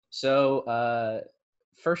So,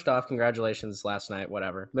 first off, congratulations last night.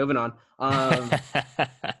 Whatever. Moving on.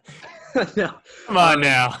 No. Come on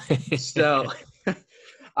now. So,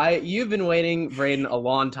 you've been waiting, Braden, a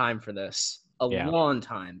long time for this. A Yeah. long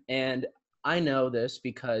time, and I know this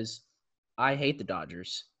because I hate the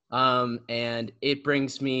Dodgers. And it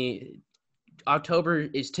brings me. October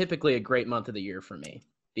is typically a great month of the year for me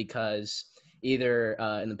because either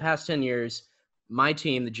in the past 10 years, my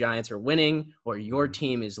team, the Giants, are winning, or your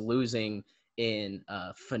team is losing in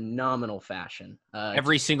phenomenal fashion.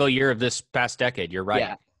 Every single year of this past decade, you're right.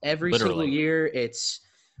 Yeah, every single Literally. year, it's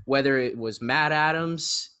whether it was Matt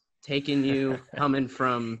Adams taking you coming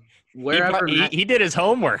from He did his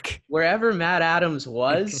homework. wherever Matt Adams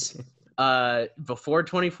was before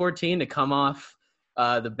 2014 to come off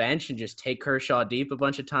the bench and just take Kershaw deep a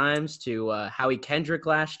bunch of times to Howie Kendrick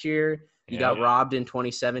last year. You got robbed in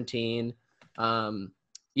 2017.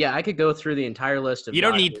 Yeah, I could go through the entire list of You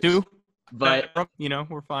don't Dodgers, need to, but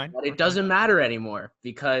we're fine. it doesn't matter anymore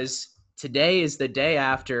because today is the day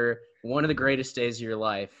after one of the greatest days of your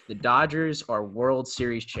life. The Dodgers are World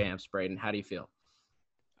Series champs, Braden. How do you feel?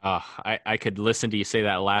 I could listen to you say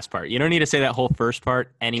that last part. You don't need to say that whole first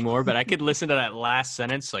part anymore, but I could listen to that last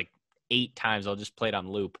sentence like 8 times. I'll just play it on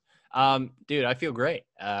loop. Dude, I feel great.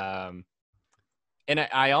 And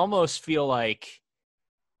I almost feel like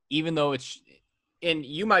even though and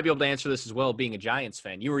you might be able to answer this as well, being a Giants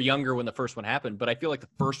fan. You were younger when the first one happened, but I feel like the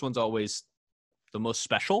first one's always the most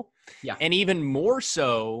special. Yeah. And even more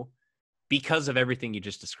so because of everything you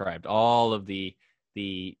just described, all of the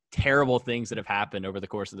terrible things that have happened over the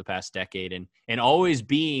course of the past decade and always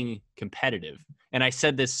being competitive. And I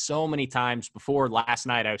said this so many times before last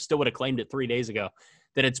night, I still would have claimed it 3 days ago,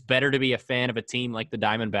 that it's better to be a fan of a team like the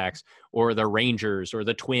Diamondbacks or the Rangers or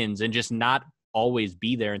the Twins and just not always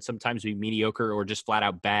be there and sometimes be mediocre or just flat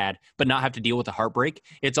out bad, but not have to deal with the heartbreak.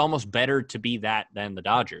 It's almost better to be that than the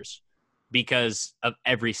Dodgers because of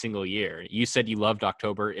every single year. You said you loved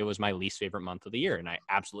October. It was my least favorite month of the year, and I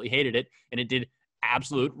absolutely hated it. And it did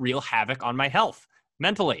absolute real havoc on my health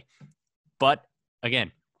mentally. But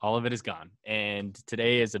again, all of it is gone. And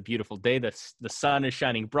today is a beautiful day. The sun is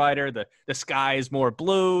shining brighter. The sky is more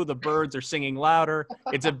blue. The birds are singing louder.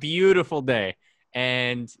 It's a beautiful day.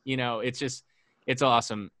 And, it's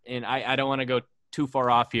awesome. And I don't want to go too far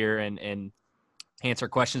off here and answer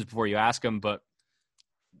questions before you ask them, but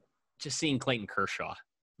just seeing Clayton Kershaw.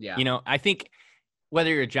 Yeah. I think whether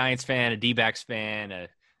you're a Giants fan, a D-backs fan,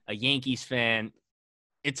 a Yankees fan,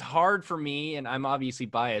 it's hard for me, and I'm obviously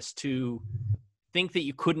biased, to think that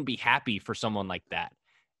you couldn't be happy for someone like that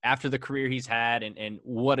after the career he's had and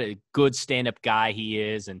what a good stand-up guy he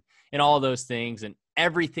is and all those things and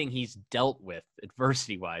everything he's dealt with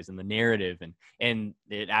adversity-wise and the narrative. And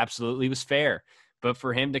it absolutely was fair. But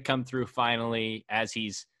for him to come through finally as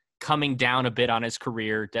he's coming down a bit on his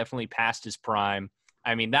career, definitely past his prime,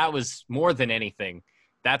 I mean, that was more than anything.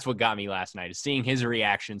 That's what got me last night, is seeing his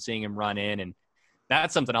reaction, seeing him run in. And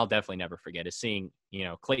that's something I'll definitely never forget, is seeing,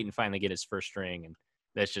 Clayton finally get his first ring. And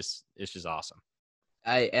it's just awesome.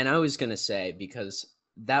 I was going to say, because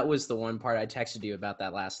that was the one part I texted you about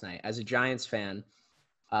that last night. As a Giants fan,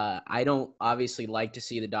 I don't obviously like to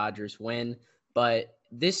see the Dodgers win, but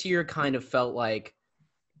this year kind of felt like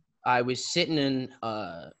I was sitting in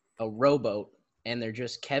a rowboat and there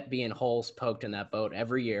just kept being holes poked in that boat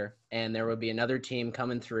every year. And there would be another team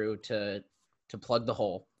coming through to plug the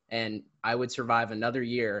hole. And I would survive another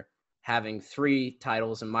year having 3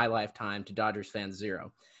 titles in my lifetime to Dodgers fans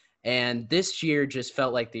 0. And this year just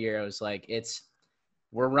felt like the year I was like,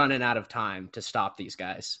 we're running out of time to stop these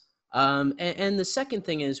guys. And the second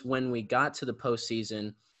thing is, when we got to the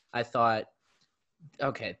postseason, I thought,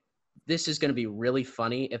 okay, this is going to be really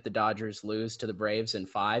funny if the Dodgers lose to the Braves in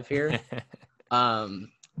 5 here.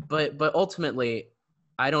 But ultimately,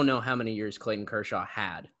 I don't know how many years Clayton Kershaw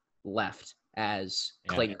had left as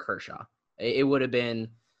Clayton Kershaw. It would have been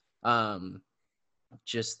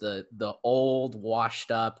just the old,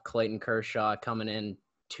 washed up Clayton Kershaw coming in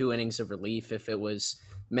 2 innings of relief if it was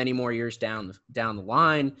many more years down the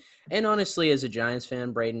line. And honestly, as a Giants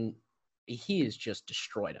fan, Braden, he has just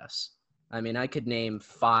destroyed us. I mean, I could name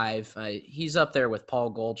 5. He's up there with Paul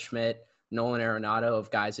Goldschmidt, Nolan Arenado, of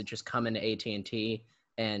guys that just come into AT&T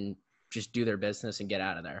and just do their business and get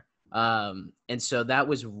out of there. And so that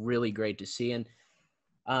was really great to see. And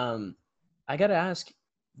I got to ask,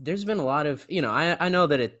 there's been a lot of, I know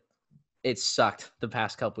that it sucked the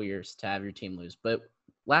past couple years to have your team lose, but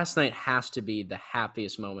last night has to be the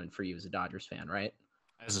happiest moment for you as a Dodgers fan, right?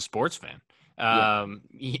 As a sports fan,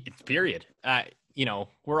 period.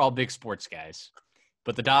 We're all big sports guys,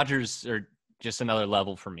 but the Dodgers are just another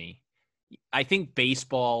level for me. I think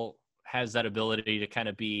baseball has that ability to kind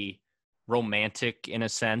of be romantic in a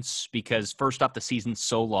sense, because first off, the season's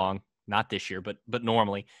so long, not this year, but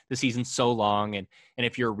normally the season's so long. And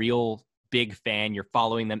if you're a real big fan, you're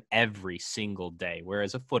following them every single day.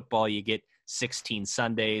 Whereas a football, you get 16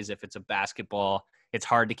 Sundays. If it's a basketball, it's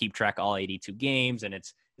hard to keep track of all 82 games, and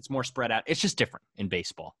it's more spread out. It's just different in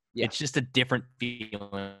baseball. Yeah. It's just a different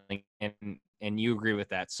feeling. And you agree with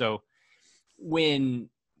that. So when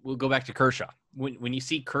we'll go back to Kershaw, when you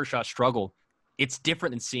see Kershaw struggle, it's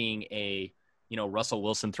different than seeing a, Russell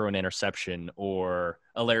Wilson throw an interception or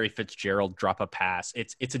a Larry Fitzgerald drop a pass.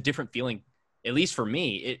 It's a different feeling. At least for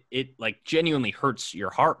me, it like genuinely hurts your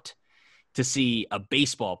heart to see a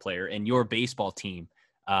baseball player and your baseball team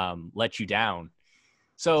let you down.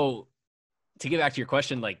 So to get back to your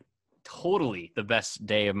question, like totally the best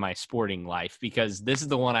day of my sporting life, because this is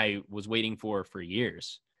the one I was waiting for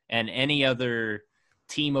years. And any other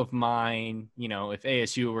team of mine, if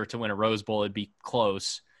ASU were to win a Rose Bowl, it'd be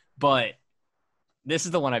close. But this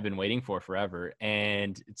is the one I've been waiting for forever.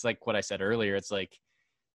 And it's like what I said earlier. It's like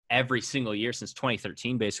every single year since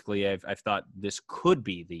 2013, basically, I've thought this could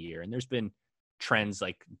be the year. And there's been trends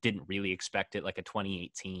like didn't really expect it, like a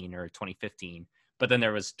 2018 or 2015. But then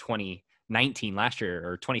there was 2019 last year,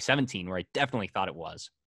 or 2017, where I definitely thought it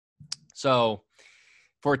was. So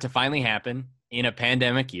for it to finally happen in a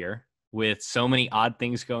pandemic year with so many odd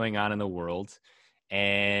things going on in the world,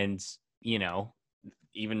 and,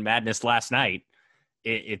 even madness last night,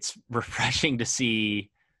 it's refreshing to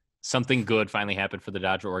see something good finally happen for the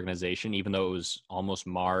Dodger organization, even though it was almost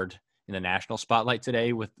marred in the national spotlight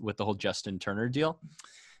today with the whole Justin Turner deal.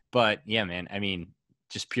 But yeah, man, I mean,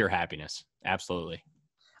 just pure happiness. Absolutely.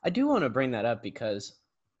 I do want to bring that up because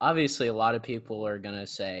obviously a lot of people are going to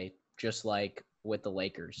say, just like with the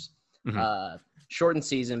Lakers, shortened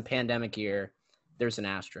season, pandemic year, there's an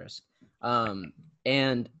asterisk.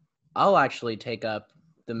 And I'll actually take up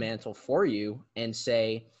the mantle for you and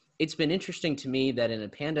say, it's been interesting to me that in a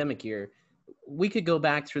pandemic year, we could go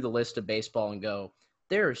back through the list of baseball and go,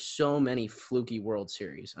 there are so many fluky World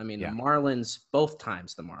Series. I mean, The Marlins, both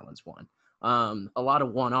times the Marlins won. A lot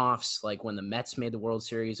of one-offs, like when the Mets made the World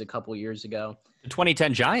Series a couple years ago. The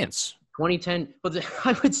 2010 Giants. 2010, but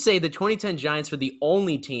I would say the 2010 Giants were the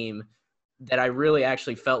only team that I really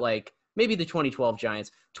actually felt like, maybe the 2012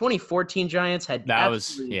 Giants. 2014 Giants had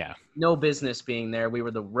no business being there. We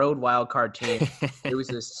were the road wild card team. It was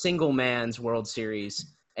a single man's World Series,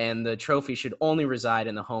 and the trophy should only reside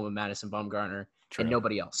in the home of Madison Bumgarner and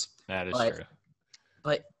nobody else. That is true.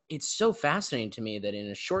 But it's so fascinating to me that in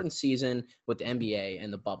a shortened season with the NBA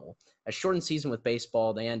and the bubble, a shortened season with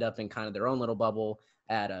baseball, they end up in kind of their own little bubble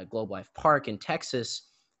at Globe Life Park in Texas,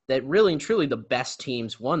 that really and truly the best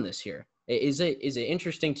teams won this year. Is it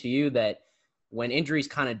interesting to you that when injuries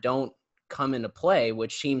kind of don't come into play,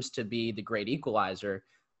 which seems to be the great equalizer,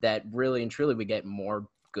 that really and truly we get more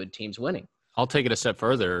good teams winning? I'll take it a step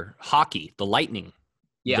further. Hockey, the Lightning.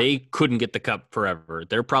 Yeah. They couldn't get the cup forever.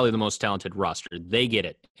 They're probably the most talented roster. They get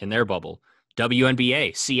it in their bubble.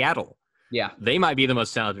 WNBA, Seattle. Yeah. They might be the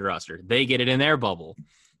most talented roster. They get it in their bubble.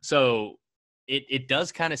 So it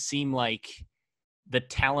does kind of seem like the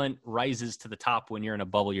talent rises to the top when you're in a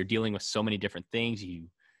bubble. You're dealing with so many different things.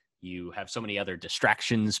 You have so many other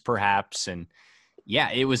distractions, perhaps. And yeah,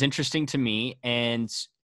 it was interesting to me. And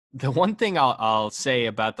the one thing I'll say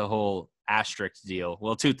about the whole asterisk deal,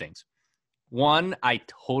 well, two things. One, I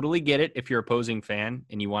totally get it if you're an opposing fan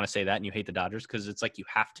and you want to say that and you hate the Dodgers, because it's like you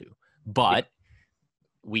have to. But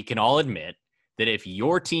we can all admit that if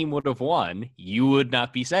your team would have won, you would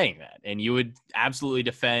not be saying that. And you would absolutely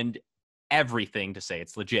defend everything to say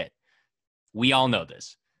it's legit. We all know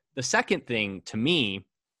this. The second thing to me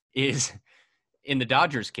is, in the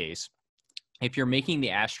Dodgers case, if you're making the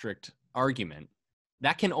asterisk argument,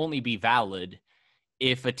 that can only be valid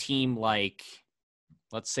if a team like,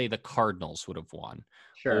 let's say, the Cardinals would have won,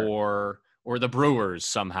 or the Brewers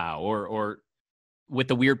somehow, or with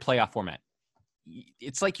the weird playoff format.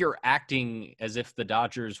 It's like you're acting as if the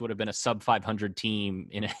Dodgers would have been a sub 500 team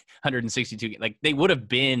in 162. Like, they would have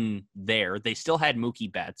been there. They still had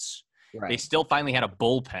Mookie Betts. Right. They still finally had a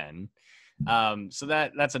bullpen. So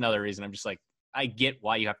that's another reason. I'm just like, I get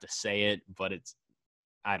why you have to say it, but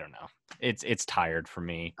I don't know. It's tired for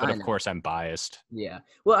me, but of course I'm biased. Yeah.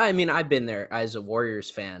 Well, I mean, I've been there as a Warriors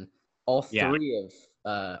fan. All three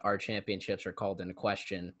of our championships are called into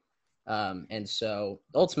question. And so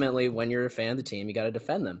ultimately, when you're a fan of the team, you got to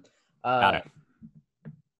defend them. Got it.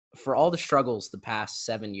 For all the struggles the past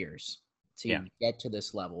 7 years to get to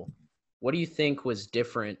this level, what do you think was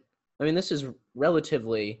different? I mean, this is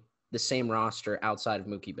relatively the same roster outside of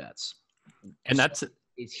Mookie Betts. And that's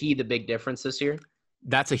Is he the big difference this year?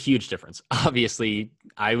 That's a huge difference. Obviously,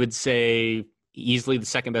 I would say easily the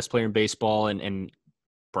second best player in baseball and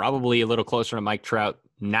probably a little closer to Mike Trout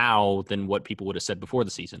now than what people would have said before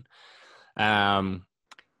the season.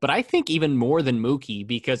 But I think even more than Mookie,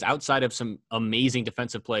 because outside of some amazing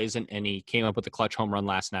defensive plays, and he came up with a clutch home run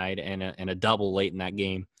last night and a double late in that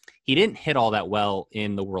game, he didn't hit all that well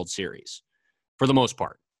in the World Series for the most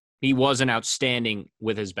part. He wasn't outstanding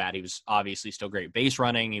with his bat. He was obviously still great base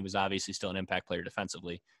running. He was obviously still an impact player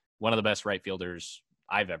defensively. One of the best right fielders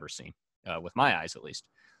I've ever seen, with my eyes at least.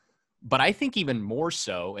 But I think even more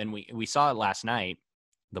so, and we saw it last night,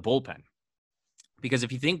 the bullpen. Because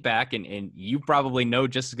if you think back, and you probably know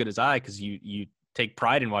just as good as I, because you take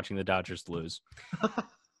pride in watching the Dodgers lose.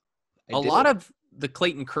 A lot of the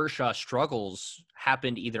Clayton Kershaw struggles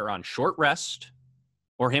happened either on short rest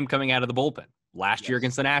or him coming out of the bullpen. Last year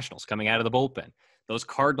against the Nationals, coming out of the bullpen. Those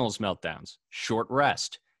Cardinals meltdowns, short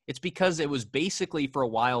rest. It's because it was basically for a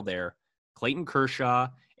while there, Clayton Kershaw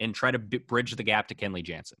and try to bridge the gap to Kenley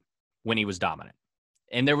Jansen when he was dominant.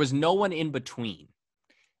 And there was no one in between.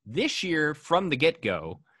 This year, from the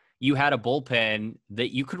get-go, you had a bullpen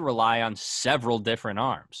that you could rely on several different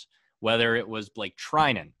arms, whether it was Blake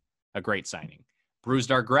Trinan, a great signing,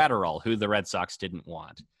 Brusdar Graterol, who the Red Sox didn't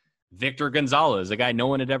want, Victor Gonzalez, a guy no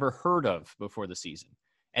one had ever heard of before the season.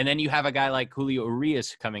 And then you have a guy like Julio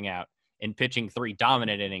Urias coming out and pitching 3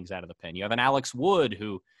 dominant innings out of the pen. You have an Alex Wood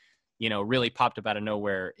who, really popped up out of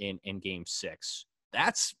nowhere in Game 6.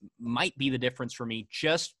 That's might be the difference for me,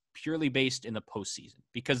 just purely based in the postseason,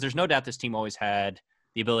 because there's no doubt this team always had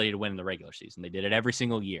the ability to win in the regular season. They did it every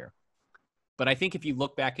single year. But I think if you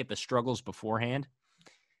look back at the struggles beforehand,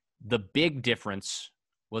 the big difference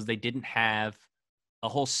was they didn't have a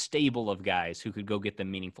whole stable of guys who could go get them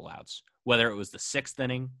meaningful outs, whether it was the 6th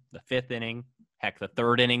inning, the 5th inning, heck, the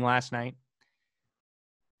 3rd inning last night.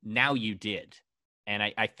 Now you did. And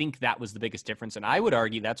I think that was the biggest difference. And I would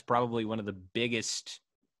argue that's probably one of the biggest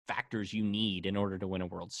factors you need in order to win a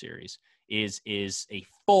World Series is a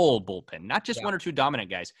full bullpen, not just 1 or 2 dominant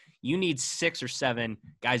guys. You need 6 or 7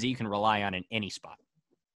 guys that you can rely on in any spot.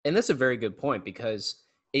 And that's a very good point, because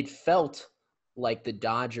it felt like the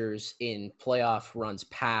Dodgers in playoff runs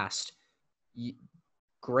past,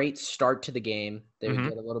 great start to the game. They would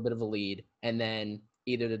get a little bit of a lead, and then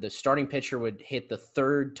either the starting pitcher would hit the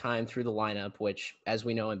 3rd time through the lineup, which, as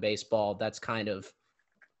we know in baseball, that's kind of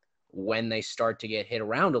when they start to get hit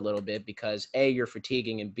around a little bit, because A, you're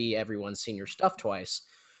fatiguing, and B, everyone's seen your stuff twice.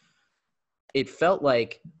 It felt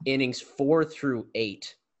like innings 4 through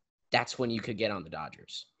 8, that's when you could get on the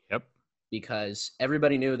Dodgers. Yep. Because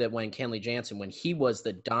everybody knew that when Kenley Jansen, when he was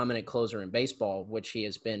the dominant closer in baseball, which he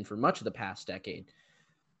has been for much of the past decade,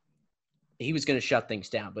 he was going to shut things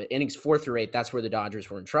down. But innings 4 through 8, that's where the Dodgers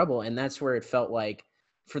were in trouble. And that's where it felt like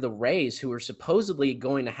for the Rays, who were supposedly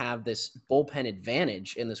going to have this bullpen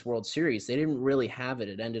advantage in this World Series, they didn't really have it.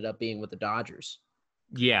 It ended up being with the Dodgers.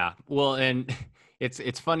 Yeah. Well, and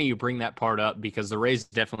it's funny you bring that part up, because the Rays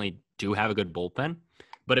definitely do have a good bullpen.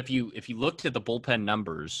 But if you looked at the bullpen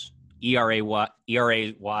numbers, ERA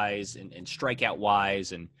wise and strikeout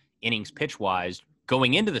wise and innings pitch wise,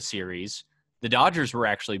 going into the series, the Dodgers were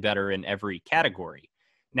actually better in every category.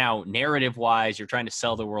 Now, narrative wise, you're trying to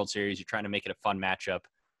sell the World Series, you're trying to make it a fun matchup.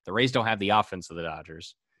 The Rays don't have the offense of the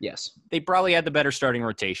Dodgers. Yes. They probably had the better starting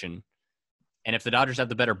rotation. And if the Dodgers have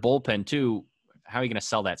the better bullpen too, how are you going to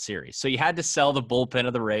sell that series? So you had to sell the bullpen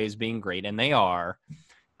of the Rays being great, and they are.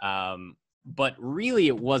 But really,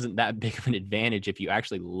 it wasn't that big of an advantage if you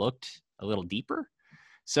actually looked a little deeper.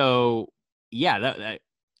 So, yeah,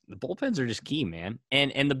 the bullpens are just key, man.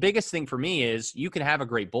 And the biggest thing for me is you can have a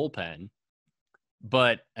great bullpen,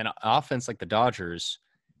 but an offense like the Dodgers,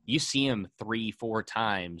 you see them 3-4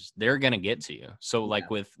 times, they're going to get to you. So, like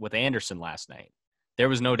with Anderson last night, there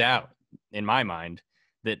was no doubt in my mind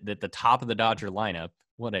that the top of the Dodger lineup,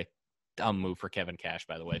 what a dumb move for Kevin Cash,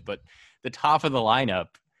 by the way, but the top of the lineup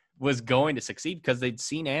was going to succeed because they'd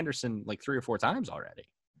seen Anderson like 3 or 4 times already.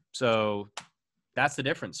 So that's the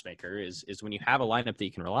difference maker is when you have a lineup that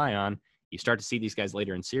you can rely on, you start to see these guys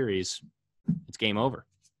later in series, it's game over.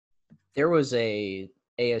 There was a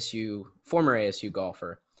former ASU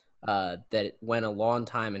golfer that went a long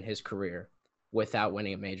time in his career without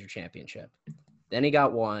winning a major championship. Then he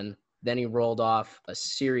got one. Then he rolled off a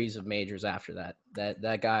series of majors after that.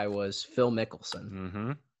 That guy was Phil Mickelson.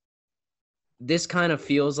 Mm-hmm. This kind of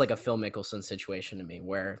feels like a Phil Mickelson situation to me,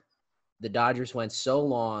 where the Dodgers went so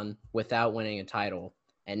long without winning a title,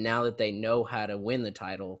 and now that they know how to win the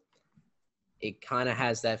title, it kind of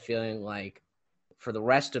has that feeling like for the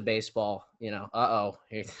rest of baseball,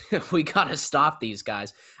 we got to stop these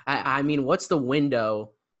guys. I mean, what's the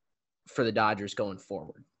window for the Dodgers going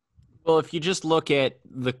forward? Well, if you just look at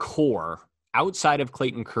the core outside of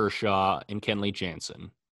Clayton Kershaw and Kenley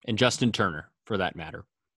Jansen and Justin Turner, for that matter,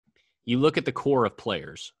 you look at the core of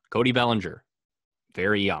players. Cody Bellinger,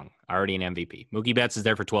 very young, already an MVP. Mookie Betts is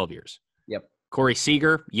there for 12 years. Yep. Corey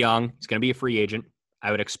Seager, young. He's going to be a free agent.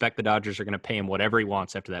 I would expect the Dodgers are going to pay him whatever he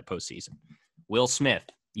wants after that postseason. Will Smith,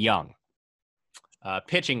 young.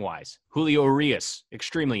 Pitching-wise, Julio Urias,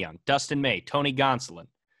 extremely young. Dustin May, Tony Gonsolin,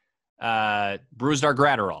 Brusdar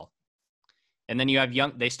Graterol. And then you have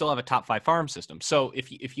young. They still have a top 5 farm system. So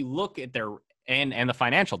if you look at their and the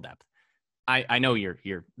financial depth, I know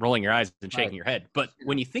you're rolling your eyes and shaking your head, but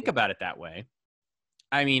when you think about it that way,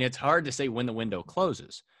 I mean, it's hard to say when the window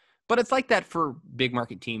closes. But it's like that for big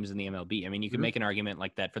market teams in the MLB. I mean, you can make an argument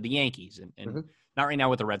like that for the Yankees, and not right now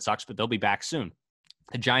with the Red Sox, but they'll be back soon.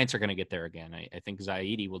 The Giants are going to get there again. I think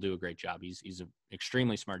Zaidi will do a great job. He's an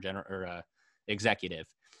extremely smart executive.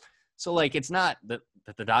 So, like, it's not that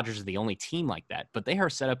the Dodgers are the only team like that, but they are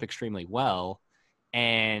set up extremely well,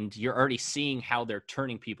 and you're already seeing how they're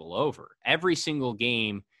turning people over. Every single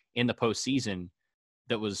game in the postseason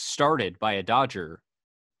that was started by a Dodger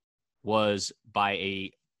was by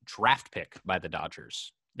a draft pick by the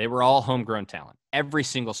Dodgers. They were all homegrown talent. Every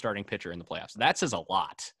single starting pitcher in the playoffs. That says a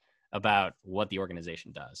lot about what the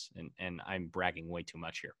organization does. And I'm bragging way too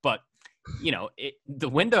much here. But, the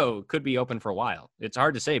window could be open for a while. It's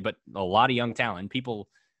hard to say, but a lot of young talent. People,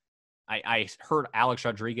 I heard Alex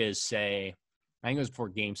Rodriguez say, I think it was before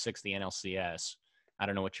Game 6 of the NLCS. I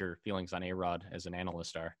don't know what your feelings on A-Rod as an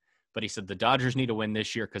analyst are. But he said, the Dodgers need to win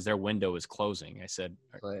this year because their window is closing. I said,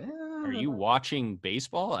 are you watching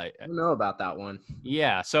baseball? I don't know about that one.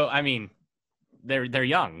 Yeah. So, I mean, they're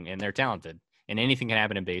young and they're talented. And anything can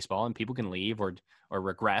happen in baseball, and people can leave or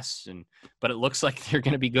regress. But it looks like they're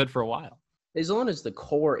going to be good for a while. As long as the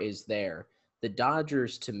core is there, the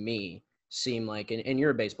Dodgers, to me, seem like, and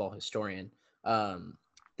you're a baseball historian,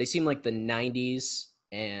 they seem like the 90s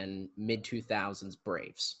and mid-2000s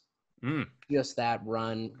Braves. Just that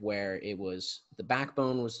run where it was the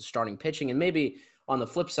backbone was the starting pitching, and maybe on the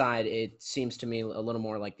flip side, it seems to me a little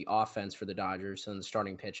more like the offense for the Dodgers than the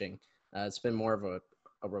starting pitching. It's been more of a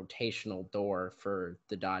rotational door for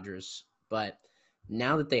the Dodgers, but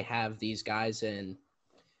now that they have these guys in,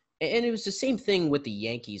 and it was the same thing with the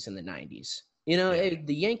Yankees in the 90s. The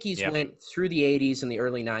Yankees went through the 80s and the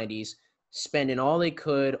early 90s, spending all they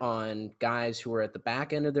could on guys who were at the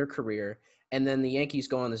back end of their career. And then the Yankees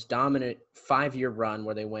go on this dominant 5-year run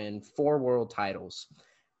where they win 4 world titles.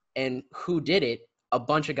 And who did it? A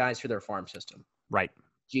bunch of guys through their farm system. Right.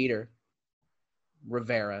 Jeter,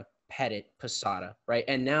 Rivera, Pettit, Posada, right?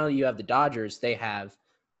 And now you have the Dodgers. They have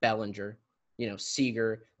Bellinger,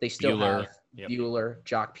 Seager. They still have Buehler,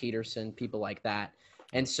 Jock Peterson, people like that.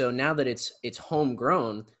 And so now that it's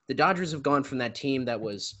homegrown, the Dodgers have gone from that team that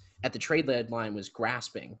was at the trade deadline was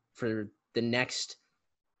grasping for the next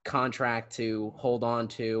contract to hold on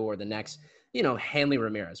to, or the next, Hanley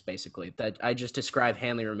Ramirez, basically. That I just described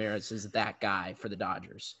Hanley Ramirez as that guy for the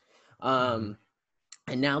Dodgers. And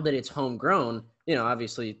now that it's homegrown,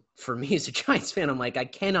 obviously for me as a Giants fan, I'm like, I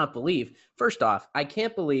can't believe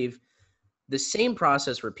the same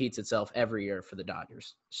process repeats itself every year for the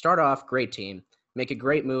Dodgers. Start off, great team, make a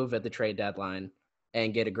great move at the trade deadline,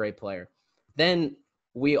 and get a great player. Then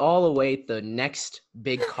we all await the next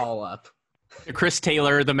big call-up. The Chris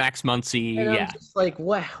Taylor, the Max Muncy, I'm just like,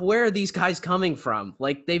 where are these guys coming from?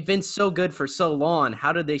 Like, they've been so good for so long.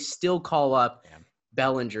 How do they still call up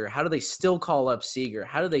Bellinger? How do they still call up Seager?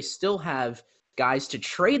 How do they still have guys to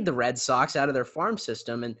trade the Red Sox out of their farm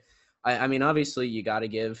system? And, I mean, obviously you got to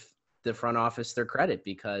give the front office their credit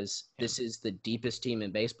because this is the deepest team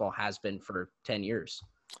in baseball, has been for 10 years.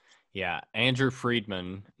 Yeah, Andrew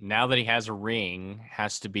Friedman, now that he has a ring,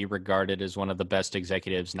 has to be regarded as one of the best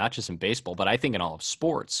executives, not just in baseball, but I think in all of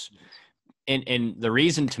sports. And the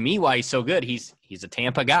reason to me why he's so good, he's a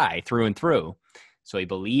Tampa guy through and through. So he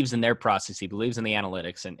believes in their process. He believes in the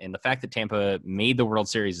analytics. And the fact that Tampa made the World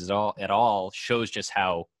Series at all shows just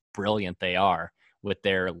how brilliant they are with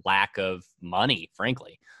their lack of money,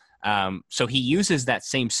 frankly. So he uses that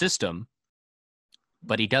same system,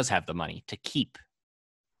 but he does have the money to keep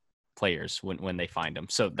players when they find them.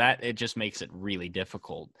 So that it just makes it really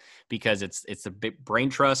difficult because it's a big brain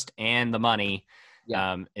trust and the money.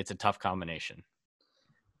 It's a tough combination.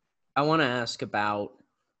 I want to ask about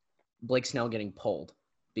Blake Snell getting pulled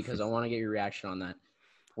because I want to get your reaction on that.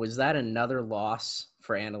 Was that another loss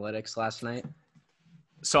for analytics last night?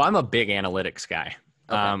 So I'm a big analytics guy.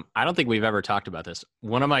 Okay. I don't think we've ever talked about this.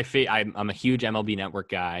 One of my I'm a huge MLB Network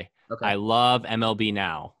guy. Okay. I love MLB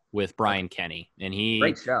Now with Okay. Brian Kenny, and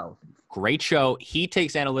Great show. great show. He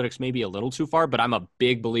takes analytics maybe a little too far, but I'm a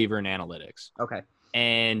big believer in analytics, Okay.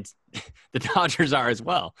 and the Dodgers are as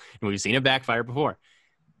well. And we've seen it backfire before.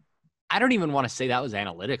 I don't even want to say that was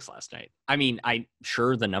analytics last night. I mean, I'm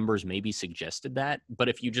sure the numbers maybe suggested that, but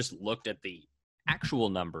if you just looked at the actual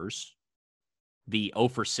numbers, the 0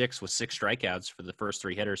 for 6 was 6 strikeouts for the first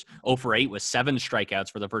 3 hitters. 0 for 8 was 7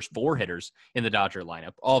 strikeouts for the first 4 hitters in the Dodger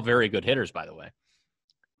lineup. All very good hitters, by the way.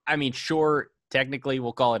 I mean, sure, technically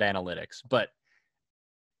we'll call it analytics, but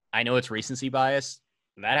I know it's recency bias.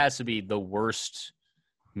 That has to be the worst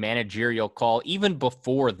managerial call. Even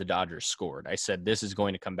before the Dodgers scored, I said this is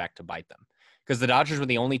going to come back to bite them because the Dodgers were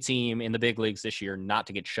the only team in the big leagues this year not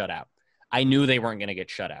to get shut out. I knew they weren't going to get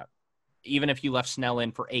shut out, even if you left Snell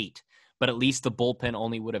in for 8. But at least the bullpen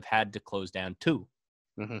only would have had to close down 2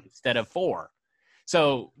 instead of 4.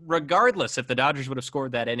 So regardless if the Dodgers would have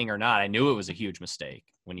scored that inning or not, I knew it was a huge mistake.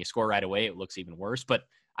 When you score right away, it looks even worse. But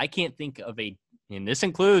I can't think of and this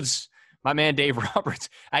includes my man Dave Roberts,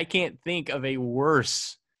 I can't think of a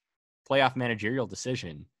worse playoff managerial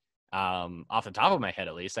decision off the top of my head,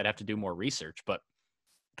 at least. I'd have to do more research. But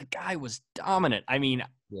the guy was dominant. I mean,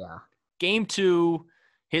 Yeah. Game 2,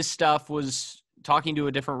 his stuff was talking to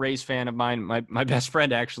a different Rays fan of mine, my best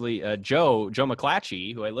friend, actually, Joe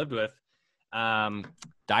McClatchy, who I lived with,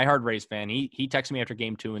 diehard Rays fan. He texted me after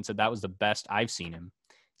Game 2 and said that was the best I've seen him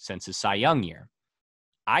since his Cy Young year.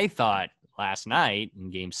 I thought last night in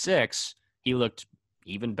Game 6, he looked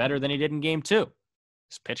even better than he did in Game 2.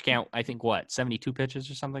 His pitch count, I think, 72 pitches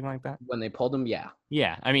or something like that? When they pulled him, yeah.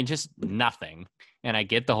 Yeah, I mean, just nothing. And I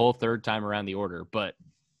get the whole third time around the order, but,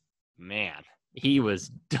 man, he was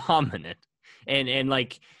dominant. And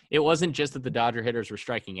like, it wasn't just that the Dodger hitters were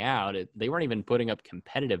striking out. They weren't even putting up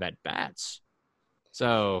competitive at-bats.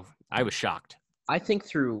 So I was shocked. I think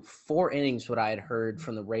through 4 innings, what I had heard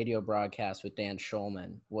from the radio broadcast with Dan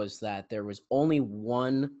Schulman was that there was only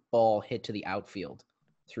 1 ball hit to the outfield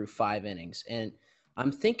through 5 innings. And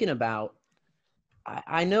I'm thinking about,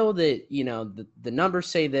 I know that, the numbers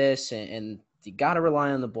say this and you got to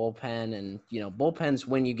rely on the bullpen and, bullpens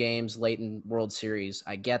win you games late in World Series.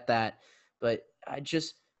 I get that. But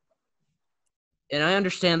and I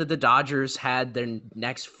understand that the Dodgers had their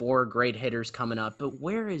next 4 great hitters coming up, but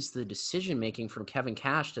where is the decision-making from Kevin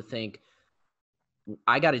Cash to think,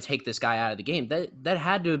 I got to take this guy out of the game? That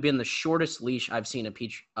had to have been the shortest leash I've seen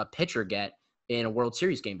a pitcher get in a World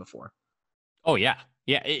Series game before. Oh, yeah.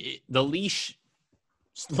 Yeah, the leash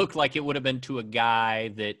looked like it would have been to a guy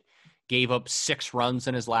that gave up 6 runs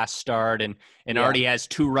in his last start and already has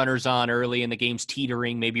 2 runners on early and the game's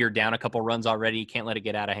teetering. Maybe you're down a couple runs already. You can't let it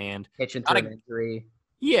get out of hand. Pitching through an injury.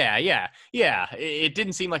 Yeah. It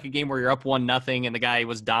didn't seem like a game where you're up 1-0 and the guy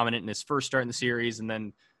was dominant in his first start in the series and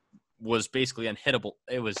then was basically unhittable.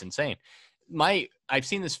 It was insane. I've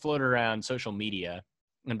seen this float around social media.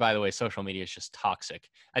 And by the way, social media is just toxic.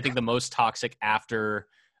 I think the most toxic after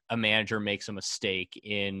a manager makes a mistake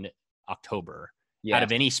in October out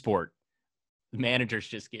of any sport. Managers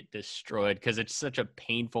just get destroyed because it's such a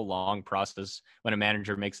painful, long process when a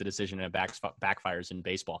manager makes a decision and it backfires in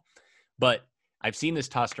baseball. But I've seen this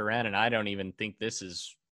tossed around, and I don't even think this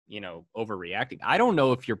is, overreacting. I don't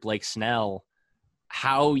know if you're Blake Snell,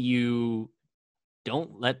 how you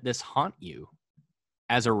don't let this haunt you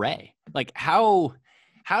as a Ray. Like, how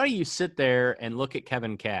do you sit there and look at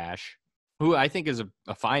Kevin Cash, who I think is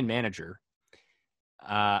a fine manager?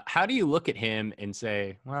 How do you look at him and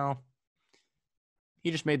say, well, he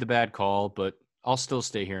just made the bad call, but I'll still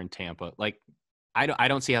stay here in Tampa? Like, I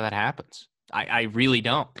don't see how that happens. I really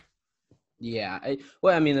don't. Yeah.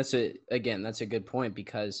 That's a good point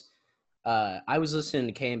because I was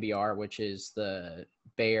listening to KNBR, which is the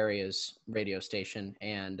Bay Area's radio station,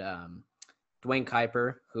 and Dwayne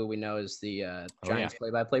Kuiper, who we know is the Giants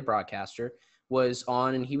play-by-play broadcaster, was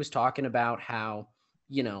on, and he was talking about how,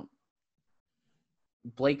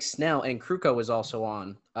 Blake Snell, and Kruko was also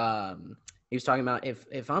on. He was talking about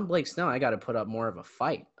if I'm Blake Snell, I got to put up more of a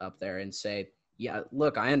fight up there and say, yeah,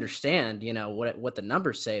 look, I understand, what the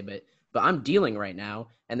numbers say, but I'm dealing right now,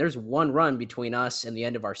 and there's 1 run between us and the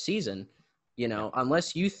end of our season.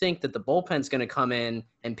 Unless you think that the bullpen's going to come in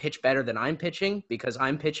and pitch better than I'm pitching because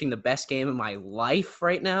I'm pitching the best game of my life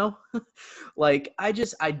right now. Like, I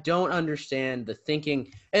don't understand the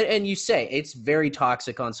thinking. And you say it's very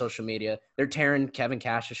toxic on social media. They're tearing Kevin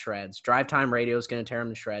Cash to shreds. Drive Time Radio is going to tear him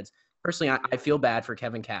to shreds. Personally, I feel bad for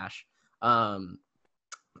Kevin Cash.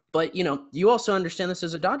 But, you also understand this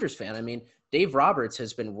as a Dodgers fan. I mean, Dave Roberts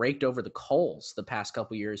has been raked over the coals the past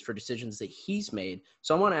couple years for decisions that he's made.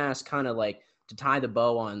 So I want to ask, kind of like, to tie the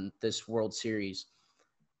bow on this World Series,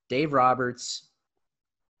 Dave Roberts,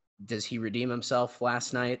 does he redeem himself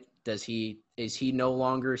last night? Is he no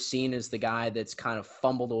longer seen as the guy that's kind of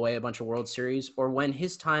fumbled away a bunch of World Series? Or when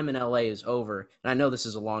his time in LA is over, and I know this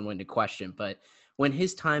is a long-winded question, but when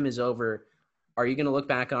his time is over, are you going to look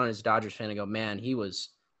back on as a Dodgers fan and go, man, he was,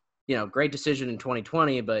 great decision in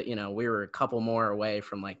 2020, but, we were a couple more away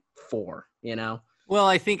from like 4, Well,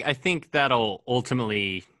 I think that'll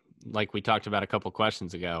ultimately, like we talked about a couple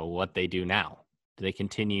questions ago, what they do now. Do they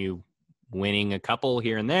continue winning a couple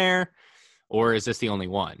here and there, or is this the only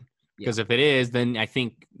one? Because if it is, then I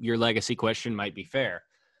think your legacy question might be fair.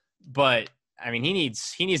 But I mean, he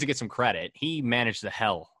needs to get some credit. He managed the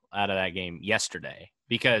hell out of that game yesterday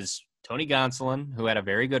because Tony Gonsolin, who had a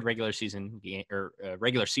very good regular season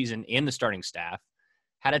in the starting staff,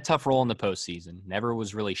 had a tough role in the postseason. Never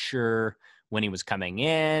was really sure when he was coming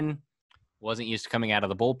in. Wasn't used to coming out of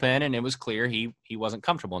the bullpen, and it was clear he wasn't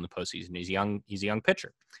comfortable in the postseason. He's a young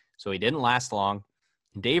pitcher, so he didn't last long.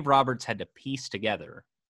 Dave Roberts had to piece together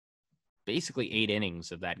basically 8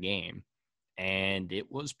 innings of that game, and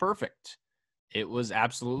it was perfect. It was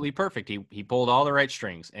absolutely perfect. He pulled all the right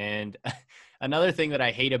strings. And another thing that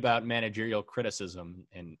I hate about managerial criticism,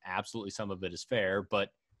 and absolutely some of it is fair, but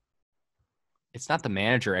it's not the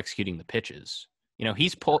manager executing the pitches.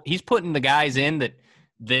 He's putting the guys in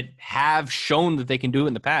that have shown that they can do it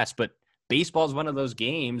in the past, but baseball is one of those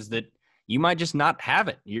games that you might just not have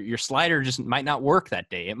it. Your slider just might not work that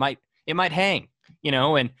day. It might hang,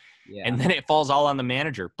 and then it falls all on the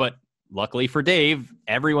manager. But luckily for Dave,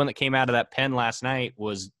 everyone that came out of that pen last night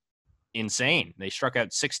was insane. They struck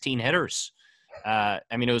out 16 hitters.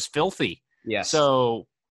 It was filthy. Yes. So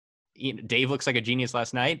Dave looks like a genius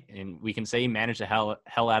last night, and we can say he managed the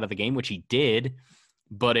hell out of the game, which he did.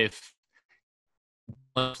 But if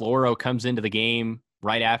Floro comes into the game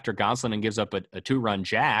right after Gonsolin and gives up a 2-run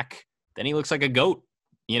jack, then he looks like a goat,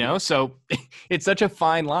 So it's such a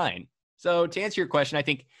fine line. So to answer your question,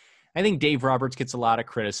 I think Dave Roberts gets a lot of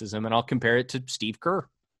criticism, and I'll compare it to Steve Kerr.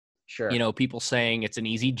 Sure. People saying it's an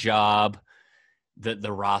easy job,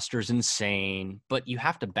 the roster's insane, but you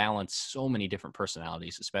have to balance so many different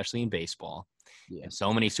personalities, especially in baseball. Yeah. And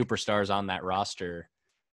so many superstars on that roster.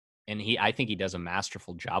 And I think he does a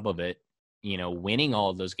masterful job of it, winning all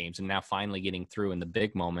of those games and now finally getting through in the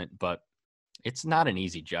big moment. But it's not an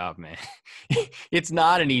easy job, man. It's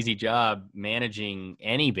not an easy job managing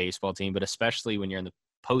any baseball team, but especially when you're in the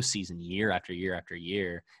postseason year after year after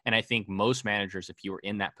year. And I think most managers, if you were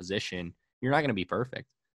in that position, you're not going to be perfect.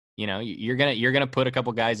 You're gonna put a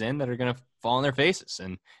couple guys in that are gonna fall on their faces,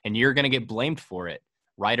 and you're gonna get blamed for it,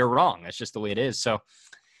 right or wrong. That's just the way it is. So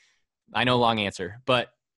I know, long answer, but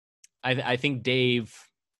I think Dave,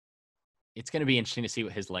 it's gonna be interesting to see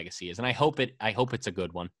what his legacy is, and I hope it's a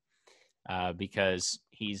good one, because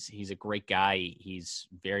he's a great guy. He's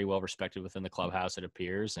very well respected within the clubhouse, it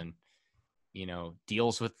appears, and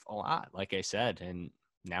deals with a lot, like I said, and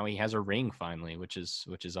now he has a ring finally, which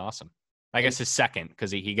is awesome. I guess his second, because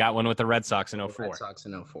he got one with the Red Sox in 2004. Red Sox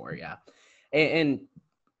in 2004, yeah. And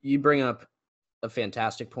you bring up a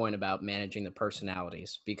fantastic point about managing the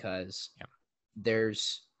personalities, because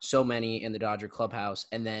there's so many in the Dodger clubhouse,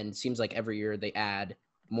 and then it seems like every year they add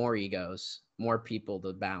more egos, more people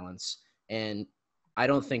to balance. And I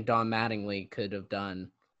don't think Don Mattingly could have done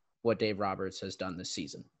what Dave Roberts has done this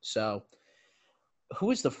season. So who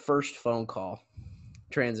was the first phone call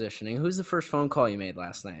transitioning? Who's the first phone call you made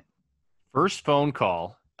last night? First phone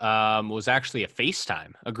call was actually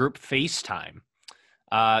a group FaceTime.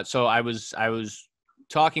 So I was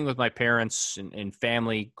talking with my parents and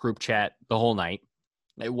family group chat the whole night.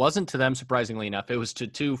 It wasn't to them, surprisingly enough. It was to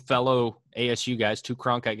 2 fellow ASU guys, 2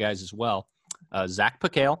 Cronkite guys as well. Zach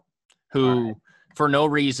Picale, who for no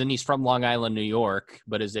reason, he's from Long Island, New York,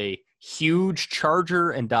 but is a huge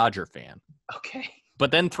Charger and Dodger fan. Okay.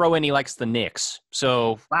 But then throw in he likes the Knicks.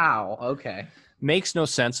 So wow. Okay. Makes no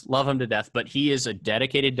sense. Love him to death, but he is a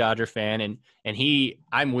dedicated Dodger fan, and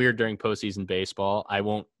I'm weird during postseason baseball. I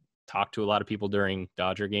won't talk to a lot of people during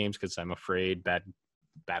Dodger games because I'm afraid bad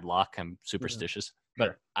luck. I'm superstitious. Yeah.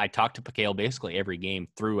 But I talk to Picale basically every game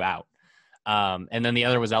throughout. And then the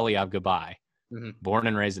other was Eliav Goodbye. Mm-hmm. Born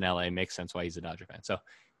and raised in LA. Makes sense why he's a Dodger fan. So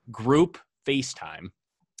group FaceTime,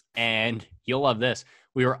 and you'll love this.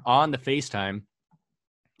 We were on the FaceTime,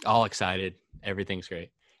 all excited. Everything's great.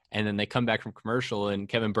 And then they come back from commercial, and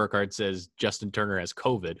Kevin Burkhardt says Justin Turner has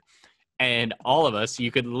COVID. And all of us,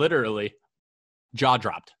 you could literally jaw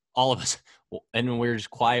dropped, all of us. And we were just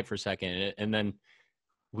quiet for a second. And then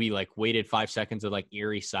we like waited 5 seconds of like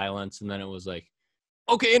eerie silence, and then it was like,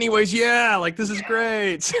 okay, anyways, yeah, like this is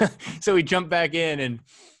great. So we jumped back in, and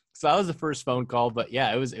so that was the first phone call. But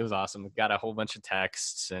yeah, it was awesome. We got a whole bunch of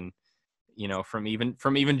texts, and from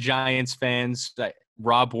even Giants fans.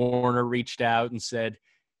 Rob Warner reached out and said,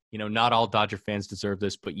 not all Dodger fans deserve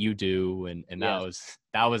this, but you do, and that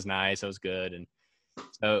was nice. That was good. And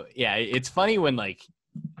so yeah, it's funny when like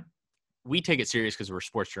we take it serious because we're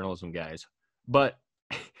sports journalism guys, but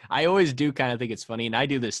I always do kind of think it's funny, and I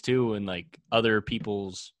do this too when like other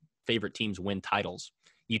people's favorite teams win titles.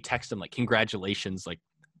 You text them like, congratulations. Like,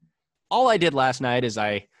 all I did last night is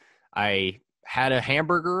I had a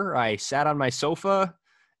hamburger, I sat on my sofa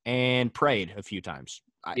and prayed a few times.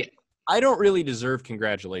 I don't really deserve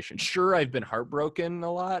congratulations. Sure, I've been heartbroken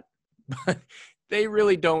a lot, but they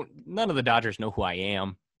really don't. None of the Dodgers know who I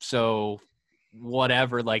am. So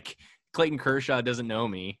whatever, like Clayton Kershaw doesn't know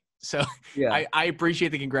me. So yeah. I appreciate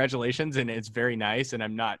the congratulations, and it's very nice, and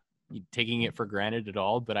I'm not taking it for granted at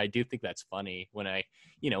all, but I do think that's funny when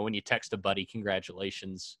when you text a buddy,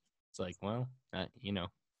 congratulations, it's like, well,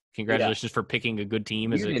 congratulations for picking a good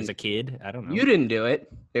team as a kid. I don't know. You didn't do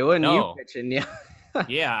it. It wasn't you pitching. Yeah.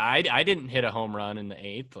 Yeah. I didn't hit a home run in the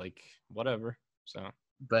 8th, like whatever. So,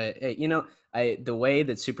 but the way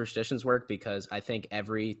that superstitions work, because I think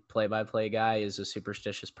every play-by-play guy is a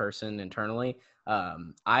superstitious person internally.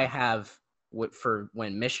 I have for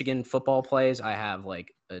when Michigan football plays, I have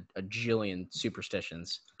like a jillion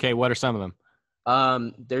superstitions. Okay. What are some of them?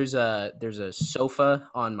 There's a sofa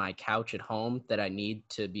on my couch at home that I need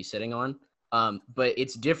to be sitting on. But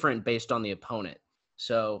it's different based on the opponent.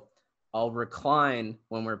 So I'll recline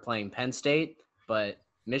when we're playing Penn State, but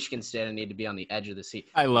Michigan State, I need to be on the edge of the seat.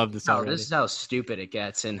 I love this already. This is how stupid it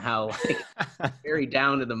gets, and how very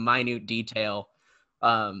down to the minute detail.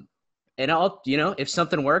 And I'll, if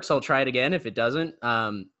something works, I'll try it again. If it doesn't,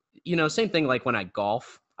 same thing like when I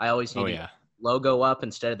golf, I always need to logo up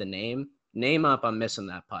instead of the name. Name up, I'm missing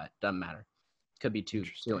that putt. Doesn't matter. Could be 2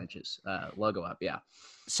 inches. Logo up, yeah.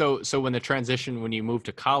 So when when you moved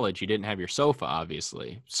to college, you didn't have your sofa,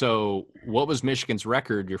 obviously. So what was Michigan's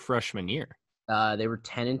record your freshman year? They were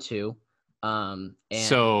 10-2. And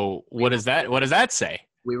so what does that say?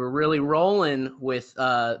 We were really rolling with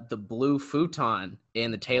the blue futon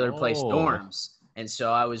in the Taylor Place dorms. And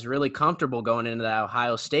so I was really comfortable going into that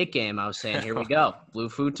Ohio State game. I was saying, here we go, blue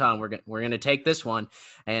futon. We're going to take this one.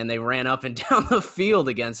 And they ran up and down the field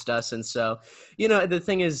against us. And so, the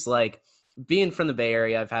thing is, like, being from the Bay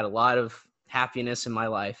Area, I've had a lot of happiness in my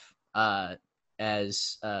life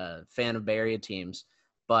as a fan of Bay Area teams.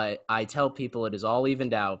 But I tell people it is all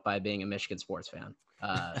evened out by being a Michigan sports fan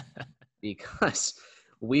because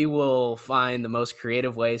we will find the most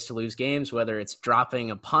creative ways to lose games, whether it's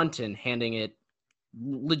dropping a punt and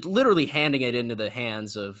literally handing it into the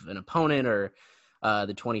hands of an opponent, or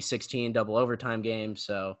the 2016 double overtime game.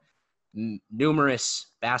 So numerous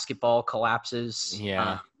basketball collapses.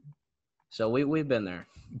 Yeah. So we've been there.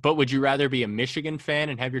 But would you rather be a Michigan fan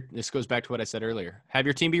and this goes back to what I said earlier, have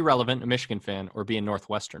your team be relevant, a Michigan fan, or be a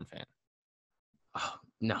Northwestern fan? Oh,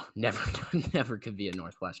 no, never could be a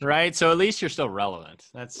Northwestern. Right. So at least you're still relevant.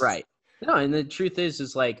 That's right. No. And the truth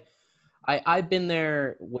is like, I've been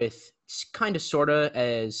there with kind of sort of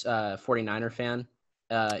as a 49er fan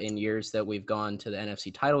in years that we've gone to the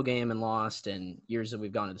NFC title game and lost, and years that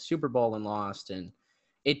we've gone to the Super Bowl and lost. And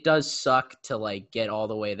it does suck to like get all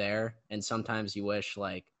the way there. And sometimes you wish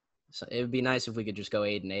like it would be nice if we could just go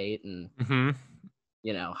 8-8 and,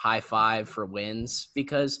 high five for wins,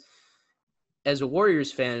 because as a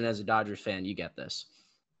Warriors fan and as a Dodgers fan, you get this.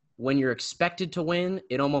 When you're expected to win,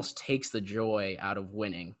 it almost takes the joy out of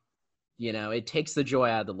winning. It takes the joy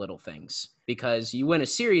out of the little things, because you win a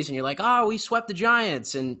series and you're like, oh, we swept the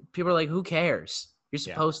Giants. And people are like, who cares? You're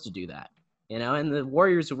supposed to do that, and the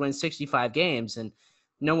Warriors would win 65 games and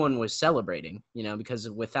no one was celebrating, because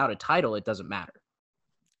without a title, it doesn't matter.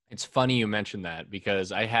 It's funny you mentioned that,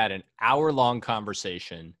 because I had an hour-long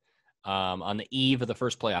conversation on the eve of the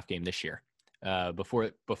first playoff game this year,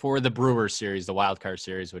 before the Brewers series, the wild card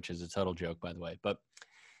series, which is a total joke, by the way. But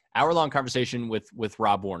hour-long conversation with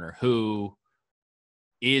Rob Warner, who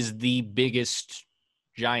is the biggest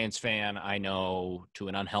Giants fan I know to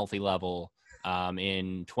an unhealthy level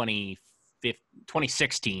in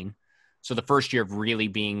 2016. So the first year of really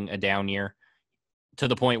being a down year, to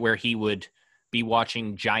the point where he would be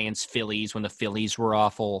watching Giants Phillies when the Phillies were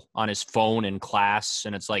awful on his phone in class,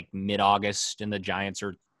 and it's like mid-August and the Giants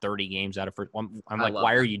are 30 games out of first. I'm like,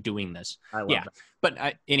 why are you doing this? Yeah.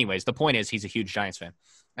 But anyways, the point is he's a huge Giants fan.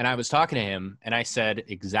 And I was talking to him and I said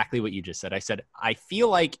exactly what you just said. I said, I feel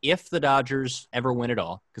like if the Dodgers ever win it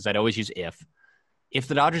all, because I'd always use if, if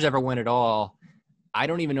the Dodgers ever win at all, I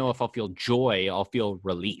don't even know if I'll feel joy. I'll feel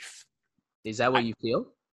relief. Is that what you feel?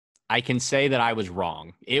 I can say that I was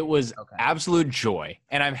wrong. It was Okay. absolute joy,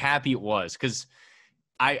 and I'm happy it was, because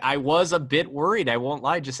I was a bit worried. I won't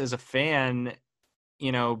lie, just as a fan,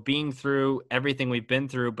 being through everything we've been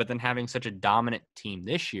through, but then having such a dominant team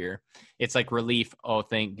this year, it's like relief. Oh,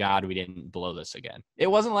 thank God we didn't blow this again. It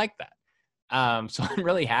wasn't like that. So I'm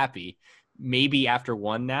really happy. Maybe after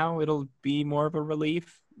one now, it'll be more of a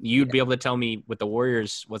relief. You'd be able to tell me with the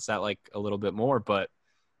Warriors, what's that like a little bit more, but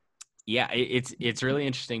yeah, it's really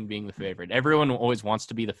interesting being the favorite. Everyone always wants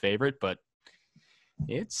to be the favorite, but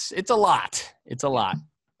it's a lot. It's a lot.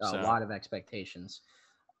 A lot of expectations.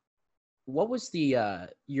 What was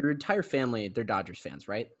your entire family? They're Dodgers fans,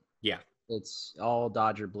 right? Yeah. It's all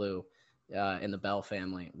Dodger blue in the Bell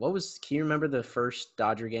family. Can you remember the first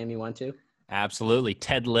Dodger game you went to? Absolutely.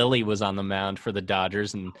 Ted Lilly was on the mound for the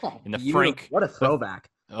Dodgers, and in the Frank. What a throwback!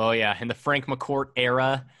 Oh yeah, in the Frank McCourt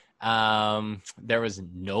era, there was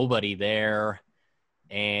nobody there,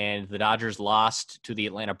 and the Dodgers lost to the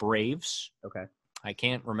Atlanta Braves. Okay. I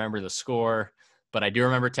can't remember the score, but I do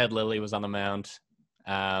remember Ted Lilly was on the mound.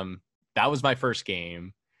 That was my first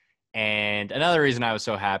game. And another reason I was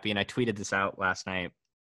so happy, and I tweeted this out last night,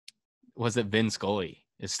 was that Vin Scully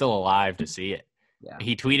is still alive to see it. Yeah.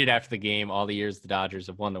 He tweeted after the game all the years the Dodgers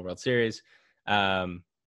have won the World Series,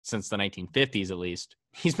 since the 1950s at least.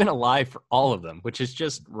 He's been alive for all of them, which is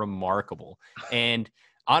just remarkable. And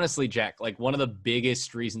honestly, Jack, like one of the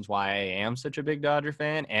biggest reasons why I am such a big Dodger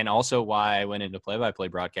fan, and also why I went into play-by-play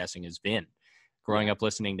broadcasting, is Vin. Growing up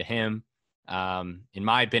listening to him, in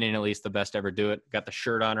my opinion, at least the best ever do it. Got the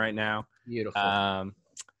shirt on right now. Beautiful.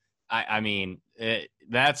 I mean,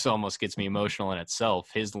 that's almost gets me emotional in itself.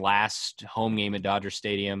 His last home game at Dodger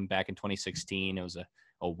Stadium back in 2016, it was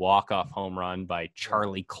a walk-off home run by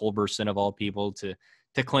Charlie Culberson, of all people, to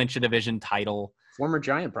clinch a division title. Former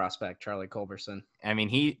Giant prospect, Charlie Culberson. I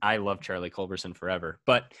mean, I love Charlie Culberson forever.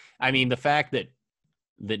 But, I mean, the fact that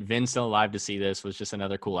Vin's still alive to see this was just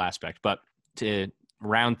another cool aspect. But to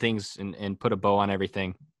round things and put a bow on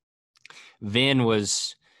everything, Vin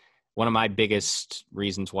was one of my biggest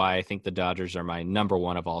reasons why I think the Dodgers are my number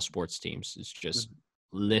one of all sports teams, is just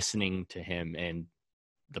listening to him and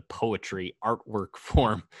the poetry artwork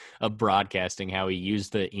form of broadcasting, how he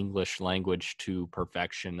used the English language to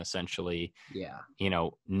perfection, essentially. Yeah.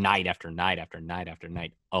 Night after night after night after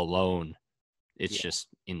night alone. It's just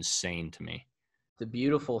insane to me. The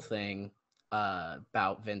beautiful thing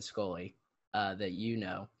about Vin Scully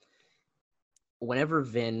that whenever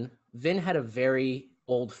Vin had a very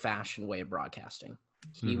old-fashioned way of broadcasting.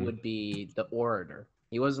 He would be the orator.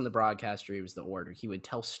 He wasn't the broadcaster, he was the orator. He would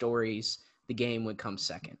tell stories. The game would come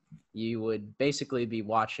second. You would basically be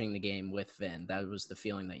watching the game with Vin. That was the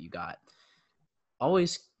feeling that you got.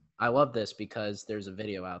 I love this because there's a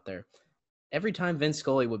video out there. Every time Vin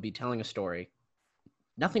Scully would be telling a story,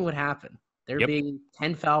 nothing would happen. There'd be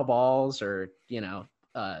 10 foul balls or,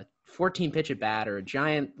 14 pitch at bat or a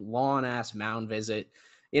giant long-ass mound visit.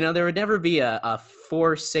 There would never be a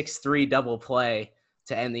 4-6-3 double play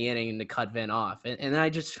to end the inning and to cut Vin off. And I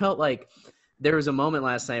just felt like there was a moment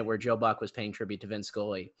last night where Joe Buck was paying tribute to Vin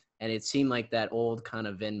Scully, and it seemed like that old kind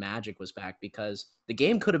of Vin magic was back, because the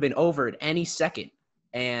game could have been over at any second,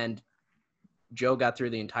 and Joe got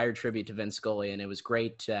through the entire tribute to Vin Scully, and it was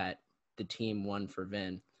great that the team won for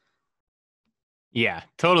Vin. Yeah,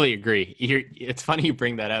 totally agree. It's funny you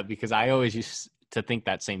bring that up, because I always used to think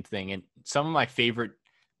that same thing. And some of my favorite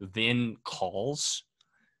Vin calls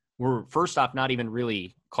were, first off, not even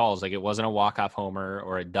really calls. Like, it wasn't a walk-off homer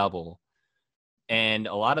or a double. And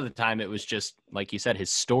a lot of the time it was just, like you said, his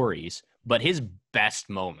stories. But his best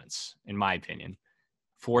moments, in my opinion,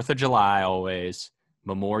 4th of July always,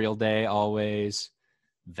 Memorial Day always,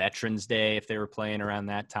 Veterans Day if they were playing around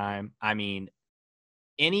that time. I mean,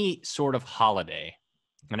 any sort of holiday,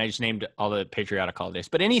 and I just named all the patriotic holidays,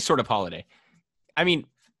 but any sort of holiday. I mean,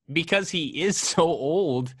 because he is so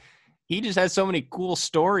old, he just has so many cool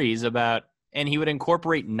stories about, and he would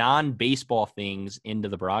incorporate non-baseball things into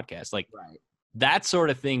the broadcast. Like, that sort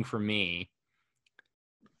of thing for me,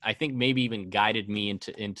 I think maybe even guided me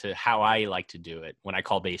into how I like to do it when I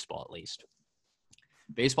call baseball, at least.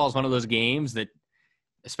 Baseball is one of those games that,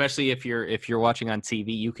 especially if you're watching on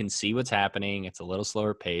TV, you can see what's happening. It's a little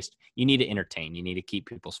slower paced. You need to entertain. You need to keep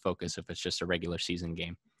people's focus if it's just a regular season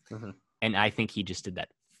game. And I think he just did that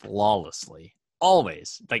flawlessly.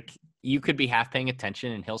 Always. Like, you could be half paying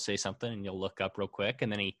attention and he'll say something and you'll look up real quick,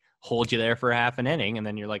 and then he holds you there for half an inning, and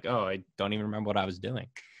then you're like, oh, I don't even remember what I was doing.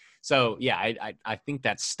 So, yeah, I think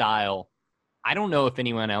that style, I don't know if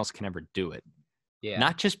anyone else can ever do it. Yeah.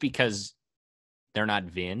 Not just because they're not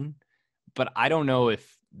Vin, but I don't know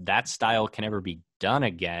if that style can ever be done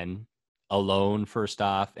again alone, first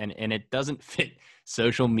off. And it doesn't fit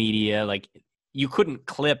social media. Like, you couldn't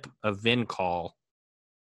clip a Vin call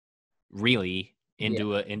really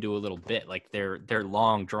into a little bit. Like, they're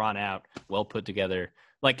long, drawn out, well put together.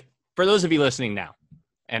 Like, for those of you listening now,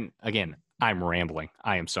 and again, I'm rambling,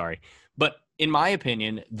 I am sorry, but in my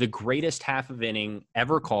opinion, the greatest half of inning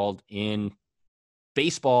ever called in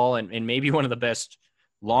baseball, and maybe one of the best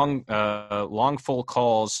long full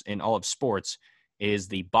calls in all of sports, is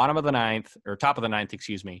the bottom of the ninth, or top of the ninth,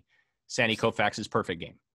 excuse me, Sandy Koufax's perfect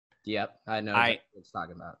game. Yep, I know what it's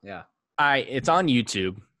talking about. Yeah. It's on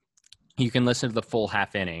YouTube. You can listen to the full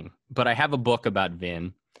half inning, but I have a book about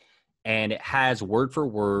Vin, and it has word for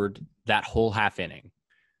word that whole half inning.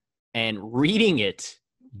 And reading it,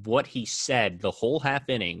 what he said the whole half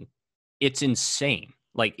inning, it's insane.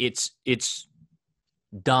 Like, it's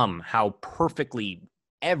dumb how perfectly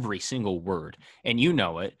every single word, and you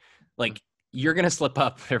know it, like, you're going to slip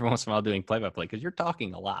up every once in a while doing play-by-play because you're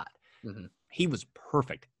talking a lot. Mm-hmm. He was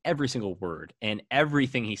perfect, every single word, and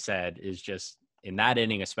everything he said is just, in that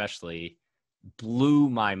inning especially, blew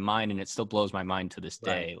my mind, and it still blows my mind to this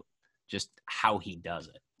day, just how he does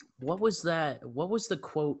it. What was that? What was the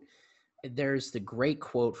quote? There's the great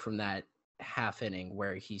quote from that half inning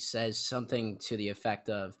where he says something to the effect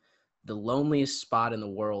of, the loneliest spot in the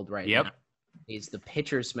world now is the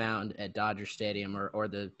pitcher's mound at Dodger Stadium, or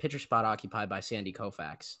the pitcher spot occupied by Sandy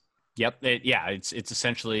Koufax. Yep. It's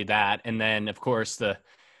essentially that. And then, of course, the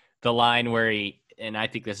line where he, and I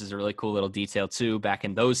think this is a really cool little detail too, back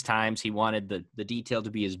in those times, he wanted the detail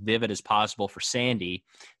to be as vivid as possible for Sandy.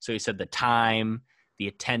 So he said the time, the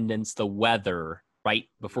attendance, the weather, right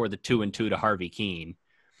before the 2-2 to Harvey Keene,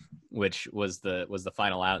 which was the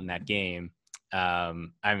final out in that game.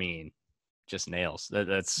 I mean, just nails.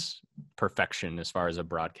 That's perfection as far as a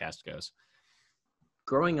broadcast goes.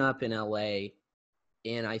 Growing up in LA,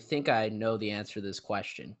 and I think I know the answer to this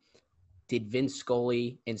question, did Vin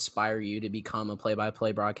Scully inspire you to become a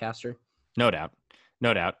play-by-play broadcaster? No doubt.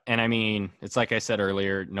 And I mean, it's like I said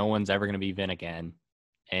earlier, no one's ever going to be Vin again.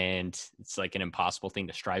 And it's like an impossible thing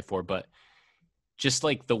to strive for. But just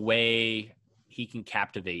like the way he can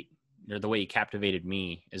captivate, or the way he captivated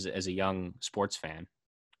me as a young sports fan.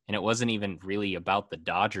 And it wasn't even really about the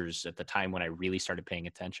Dodgers at the time when I really started paying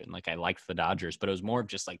attention. Like, I liked the Dodgers, but it was more of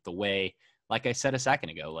just like the way, like I said a second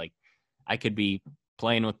ago, like, I could be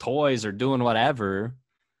playing with toys or doing whatever,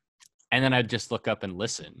 and then I'd just look up and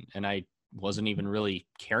listen. And I wasn't even really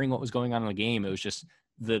caring what was going on in the game. It was just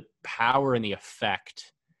the power and the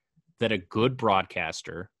effect that a good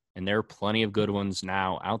broadcaster, and there are plenty of good ones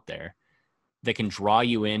now out there, that can draw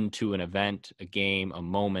you into an event, a game, a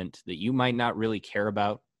moment that you might not really care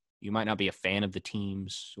about. You might not be a fan of the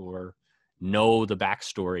teams or know the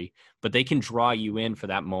backstory, but they can draw you in for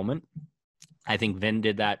that moment. I think Vin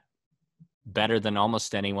did that better than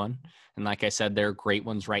almost anyone. And like I said, there are great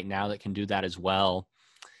ones right now that can do that as well.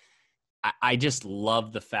 I just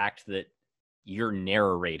love the fact that you're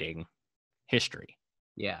narrating history.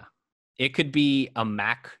 Yeah. It could be a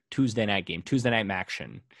MAC Tuesday night game, Tuesday night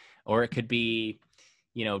MACtion, or it could be,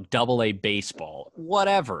 AA baseball,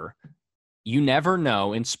 whatever. You never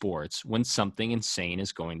know in sports when something insane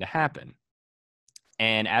is going to happen.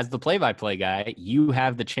 And as the play-by-play guy, you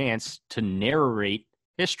have the chance to narrate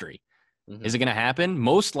history. Mm-hmm. Is it going to happen?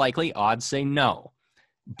 Most likely, odds say no.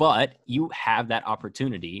 But you have that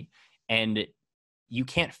opportunity, and you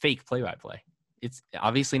can't fake play-by-play. It's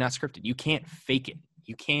obviously not scripted. You can't fake it.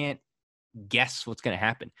 You can't guess what's going to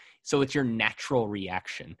happen. So it's your natural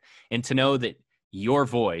reaction. And to know that your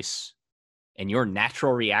voice and your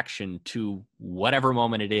natural reaction to whatever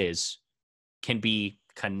moment it is can be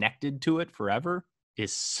connected to it forever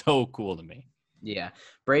is so cool to me. Yeah.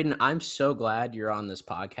 Braden, I'm so glad you're on this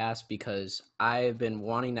podcast, because I've been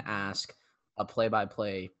wanting to ask a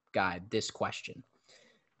play-by-play guy this question.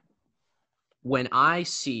 When I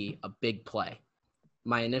see a big play,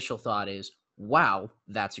 my initial thought is, wow,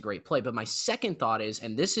 that's a great play. But my second thought is,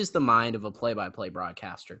 and this is the mind of a play-by-play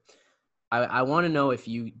broadcaster, I want to know if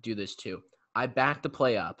you do this too. I back the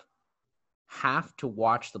play up, have to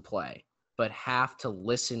watch the play, but have to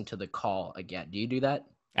listen to the call again. Do you do that?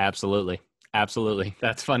 Absolutely.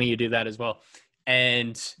 That's funny you do that as well.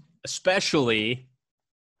 And especially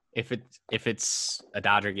if it's a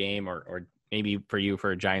Dodger game, or maybe for you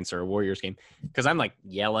for a Giants or a Warriors game, because I'm like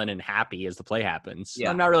yelling and happy as the play happens. Yeah.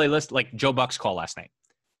 I'm not really listening. Like Joe Buck's call last night,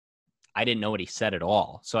 I didn't know what he said at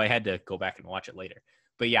all, so I had to go back and watch it later.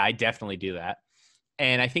 But yeah, I definitely do that.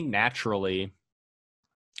 And I think naturally,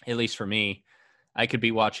 at least for me, I could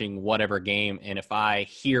be watching whatever game, and if I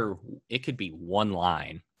hear, it could be one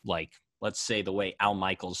line, like let's say the way Al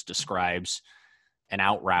Michaels describes an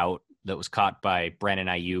out route that was caught by Brandon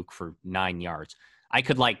Ayuk for 9 yards. I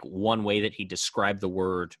could like one way that he described the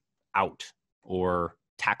word out or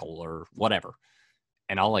tackle or whatever.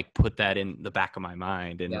 And I'll like put that in the back of my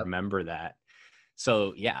mind and remember that.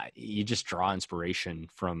 So yeah, you just draw inspiration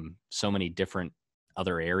from so many different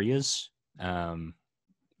other areas.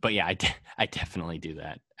 But yeah, I definitely do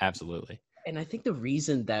that. Absolutely. And I think the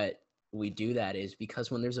reason that we do that is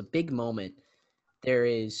because when there's a big moment, there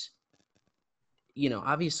is,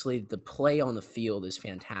 obviously the play on the field is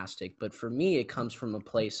fantastic, but for me, it comes from a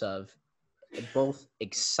place of both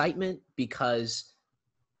excitement because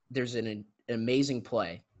there's an amazing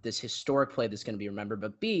play, this historic play that's going to be remembered,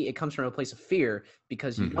 but B, it comes from a place of fear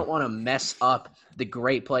because you don't want to mess up the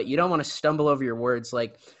great play. You don't want to stumble over your words.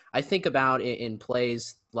 Like I think about it in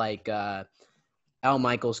plays like Al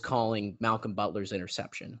Michaels calling Malcolm Butler's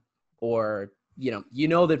interception, or,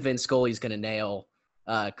 that Vin Scully's going to nail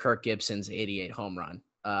Kirk Gibson's 88 home run.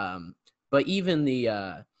 But even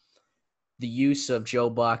the use of Joe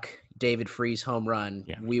Buck, David Freese home run,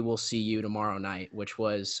 We Will See You Tomorrow Night, which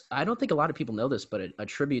was, I don't think a lot of people know this, but a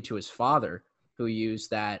tribute to his father who used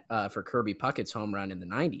that for Kirby Puckett's home run in the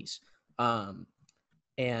 90s.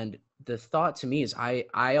 And the thought to me is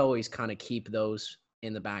I always kind of keep those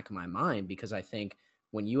in the back of my mind because I think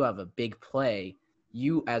when you have a big play,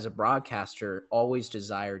 you as a broadcaster always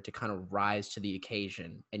desire to kind of rise to the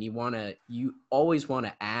occasion, and you always want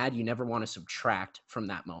to add, you never want to subtract from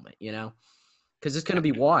that moment, because it's going to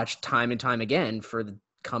be watched time and time again for the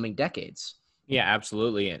coming decades. Yeah,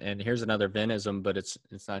 absolutely. And here's another Vinism, but it's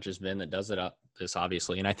not just Vin that does this,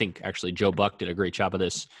 obviously. And I think actually Joe Buck did a great job of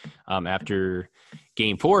this after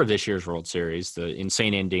Game 4 of this year's World Series, the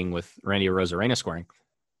insane ending with Randy Arozarena scoring.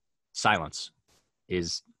 Silence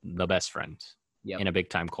is the best friend in a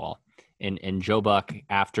big-time call. And Joe Buck,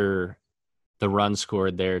 after the run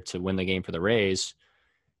scored there to win the game for the Rays,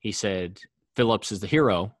 he said Phillips is the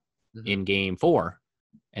hero in Game 4,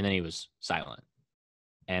 and then he was silent.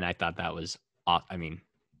 And I thought that was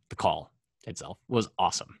the call itself was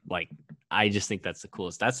awesome. Like, I just think that's the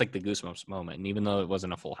coolest. That's like the goosebumps moment. And even though it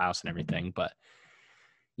wasn't a full house and everything, but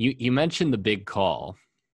you mentioned the big call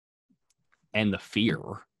and the fear.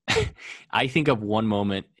 I think of one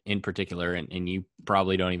moment in particular, and you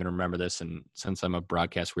probably don't even remember this. And since I'm a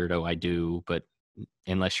broadcast weirdo, I do, but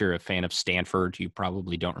unless you're a fan of Stanford, you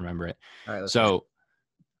probably don't remember it. All right, so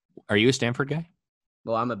are you a Stanford guy?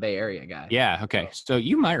 Well, I'm a Bay Area guy. Yeah. Okay. So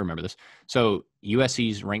you might remember this. So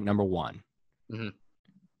USC's ranked number 1.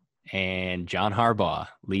 And John Harbaugh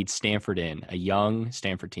leads Stanford in a young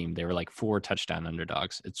Stanford team. They were like 4 touchdown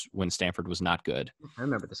underdogs. It's when Stanford was not good. I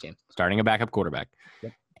remember this game. Starting a backup quarterback.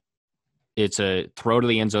 Yep. It's a throw to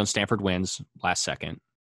the end zone. Stanford wins last second.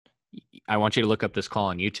 I want you to look up this call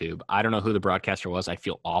on YouTube. I don't know who the broadcaster was. I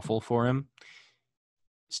feel awful for him.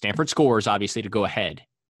 Stanford scores, obviously, to go ahead.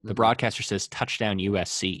 The broadcaster says touchdown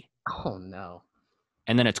USC. Oh, no.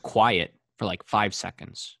 And then it's quiet for like 5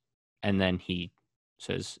 seconds. And then he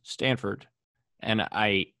says Stanford. And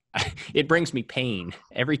it brings me pain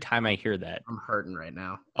every time I hear that. I'm hurting right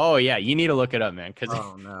now. Oh, yeah. You need to look it up, man.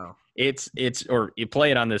 Oh, no. Or you play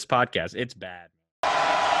it on this podcast. It's bad.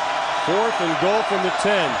 4th and goal from the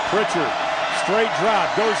 10. Pritchard, straight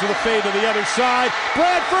drop, goes to the fade to the other side.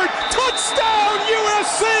 Bradford, touchdown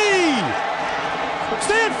USC!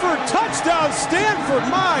 Stanford, touchdown Stanford,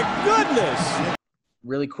 my goodness.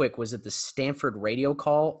 Really quick, was it the Stanford radio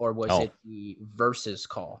call or was it the Versus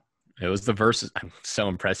call? It was the Versus. I'm so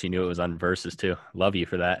impressed you knew it was on Versus too. Love you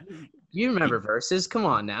for that. You remember Versus? Come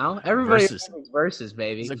on now. Everybody Versus. Versus,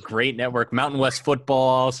 baby. It's a great network. Mountain West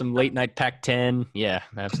football, some late night Pac-10. Yeah,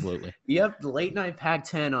 absolutely. Yep, the late night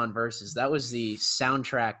Pac-10 on Versus. That was the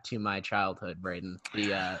soundtrack to my childhood, Braden.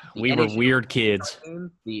 We were weird kids.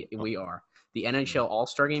 We are. The NHL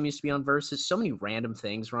All-Star Game used to be on Versus. So many random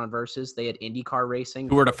things were on Versus. They had IndyCar racing.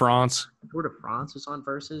 Tour de France. Tour de France was on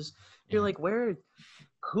Versus. You're like,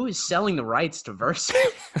 who is selling the rights to Versus?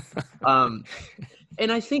 And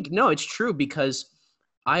I think, no, it's true because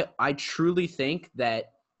I truly think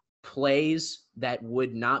that plays that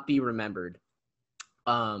would not be remembered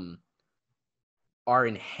are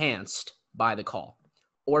enhanced by the call,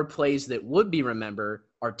 or plays that would be remembered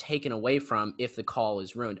are taken away from if the call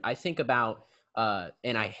is ruined. I think about,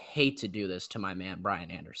 and I hate to do this to my man,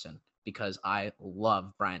 Brian Anderson, because I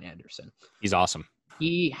love Brian Anderson. He's awesome.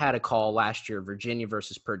 He had a call last year, Virginia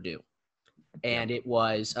versus Purdue, and it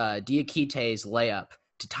was Diakite's layup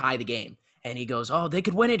to tie the game. And he goes, oh, they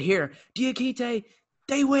could win it here. Diakite,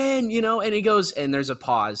 they win, and he goes, and there's a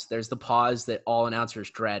pause. There's the pause that all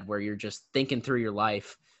announcers dread, where you're just thinking through your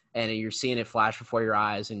life and you're seeing it flash before your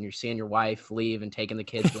eyes, and you're seeing your wife leave and taking the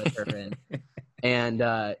kids with her.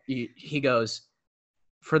 And he goes,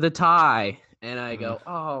 for the tie. And I go,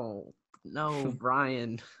 oh, no,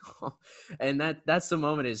 Brian. And that's the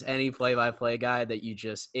moment is any play-by-play guy that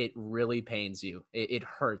it really pains you. It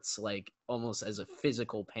hurts like almost as a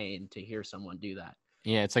physical pain to hear someone do that.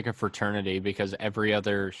 Yeah, it's like a fraternity because every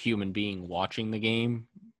other human being watching the game,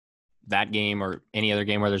 that game or any other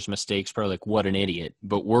game where there's mistakes, probably like, what an idiot.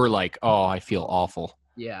 But we're like, oh, I feel awful.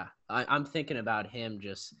 Yeah, I'm thinking about him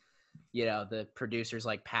just, the producers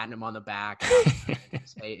like patting him on the back.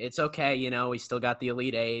 Say, it's okay, we still got the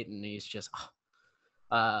Elite Eight, and he's just,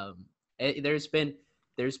 there's been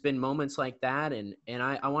moments like that, and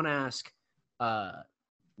I want to ask,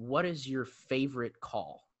 what is your favorite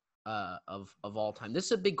call of all time? This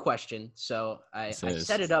is a big question, so I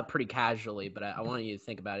set it up pretty casually, but I want you to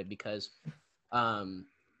think about it because when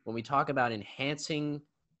we talk about enhancing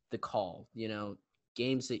the call,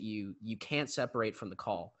 games that you can't separate from the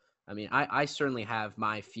call. I mean, I certainly have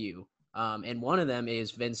my few. And one of them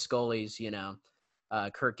is Vin Scully's,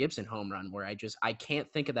 Kirk Gibson home run, where I can't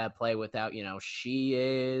think of that play without, she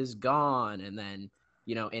is gone. And then,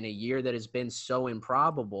 in a year that has been so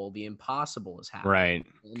improbable, the impossible has happened. Right.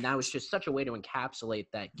 And that was just such a way to encapsulate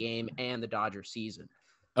that game and the Dodger season.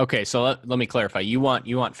 Okay, so let me clarify. You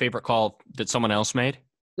want favorite call that someone else made?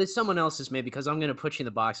 That someone else has made, because I'm going to put you in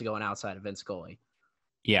the box of going outside of Vin Scully.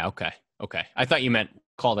 Yeah, okay. I thought you meant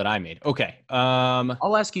call that I made. Okay.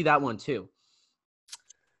 I'll ask you that one too.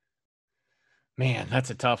 Man,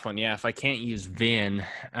 that's a tough one. Yeah, if I can't use Vin,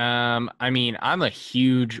 I mean, I'm a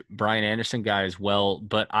huge Brian Anderson guy as well,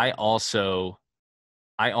 but I also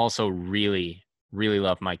really, really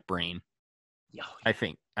love Mike Breen. Yeah.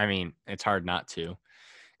 I mean, it's hard not to.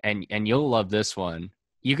 And you'll love this one.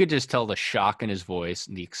 You could just tell the shock in his voice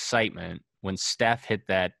and the excitement when Steph hit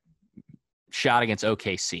that shot against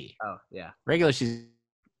OKC. Oh, yeah. Regular season,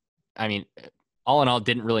 I mean, all in all,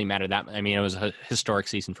 didn't really matter that. I mean, it was a historic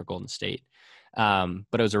season for Golden State, but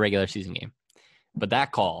it was a regular season game. But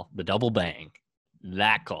that call, the double bang,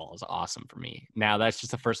 that call is awesome for me. Now, that's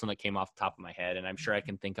just the first one that came off the top of my head, and I'm sure I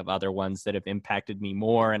can think of other ones that have impacted me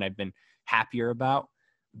more and I've been happier about.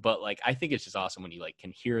 But, like, I think it's just awesome when you, like,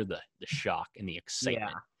 can hear the shock and the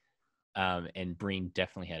excitement. Yeah. And Breen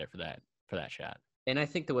definitely had it for that shot. And I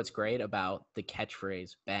think that what's great about the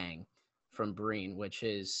catchphrase bang from Breen, which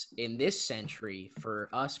is in this century for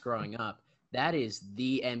us growing up, that is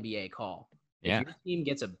the NBA call. Yeah. If your team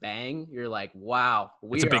gets a bang, you're like, wow,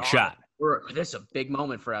 it's a big shot. This is a big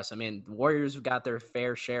moment for us. I mean, the Warriors have got their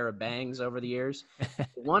fair share of bangs over the years. The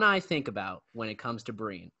one I think about when it comes to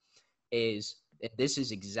Breen is this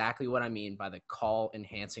is exactly what I mean by the call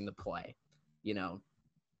enhancing the play.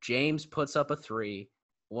 James puts up a three,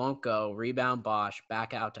 won't go, rebound Bosch,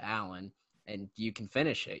 back out to Allen, and you can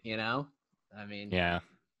finish it, I mean, yeah,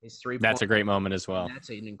 his 3 points. That's a great moment as well. That's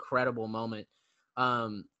an incredible moment.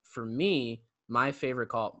 For me, my favorite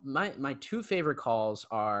call, my two favorite calls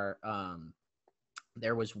are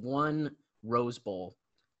there was one Rose Bowl,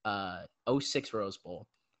 06 Rose Bowl,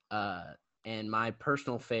 and my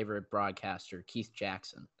personal favorite broadcaster, Keith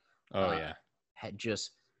Jackson. Oh, yeah. Had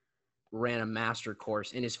just ran a master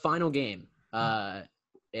course in his final game.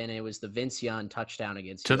 And it was the Vince Young touchdown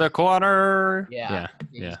against to the corner. Yeah.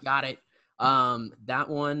 He's got it. That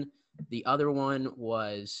one. The other one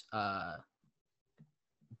was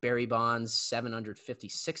Barry Bonds'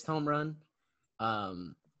 756th home run.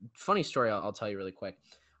 Funny story I'll tell you really quick.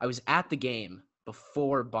 I was at the game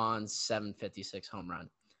before Bonds' 756 home run.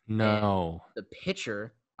 No. And the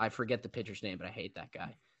pitcher, I forget the pitcher's name, but I hate that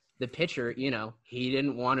guy. The pitcher, he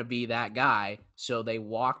didn't want to be that guy, so they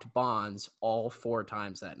walked Bonds all 4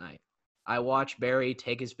 times that night. I watched Barry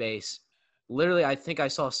take his base. Literally, I think I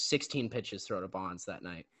saw 16 pitches throw to Bonds that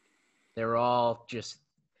night. They were all just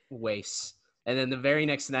wastes. And then the very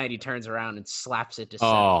next night, he turns around and slaps it to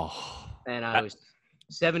 7. Oh. And I was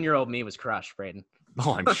 7-year-old me was crushed, Braden.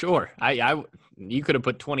 Oh, I'm sure. You could have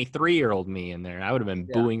put 23-year-old me in there. I would have been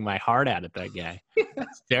booing my heart out at that guy.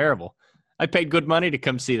 It's terrible. I paid good money to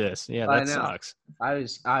come see this. Yeah, that sucks. I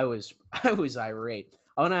was irate.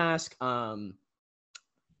 I want to ask,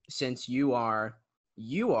 since you are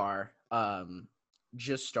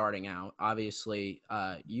just starting out, obviously,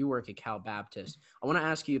 you work at Cal Baptist. I want to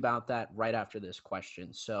ask you about that right after this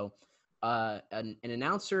question. So, an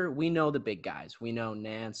announcer, we know the big guys. We know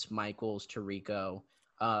Nance, Michaels, Tirico.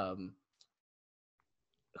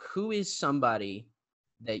 Who is somebody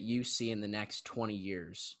that you see in the next 20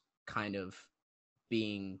 years kind of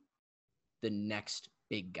being the next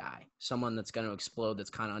big guy, someone that's going to explode, that's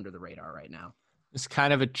kind of under the radar right now. It's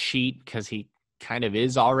kind of a cheat because he kind of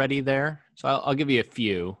is already there. So I'll give you a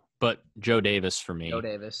few, but Joe Davis for me. Joe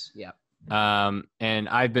Davis, yeah. And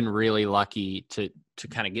I've been really lucky to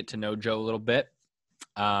kind of get to know Joe a little bit.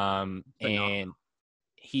 And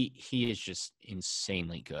he is just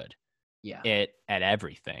insanely good. Yeah. At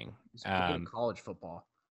everything. He's good at college football.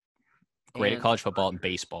 Great at college football and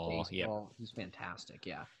baseball. Yeah. He's fantastic.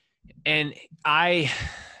 Yeah. And I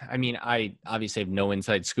mean, I obviously have no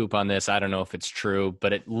inside scoop on this. I don't know if it's true,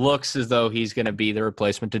 but it looks as though he's going to be the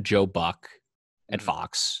replacement to Joe Buck at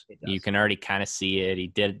Fox. You can already kind of see it. He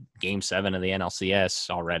did Game 7 of the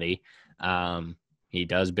NLCS already. He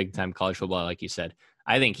does big-time college football, like you said.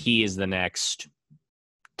 I think he is the next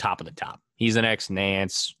top of the top. He's the next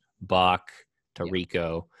Nance, Buck,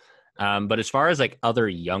 Tirico. But as far as like other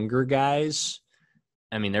younger guys,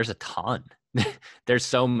 I mean, there's a ton. There's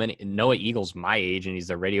so many. Noah Eagle's my age, and he's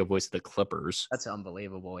the radio voice of the Clippers. That's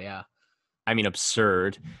unbelievable, yeah. I mean,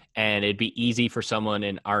 absurd. And it'd be easy for someone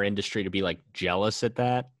in our industry to be like jealous at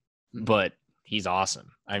that, but he's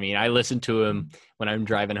awesome. I mean, I listen to him when I'm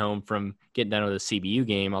driving home from getting done with a CBU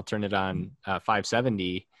game. I'll turn it on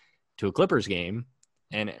 570 to a Clippers game.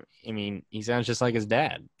 And I mean, he sounds just like his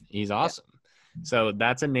dad. He's awesome. Yeah. So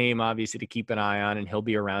that's a name, obviously, to keep an eye on, and he'll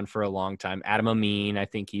be around for a long time. Adam Amin, I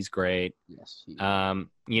think he's great. Yes.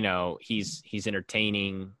 You know, he's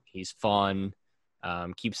entertaining. He's fun.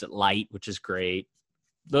 Keeps it light, which is great.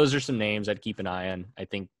 Those are some names I'd keep an eye on. I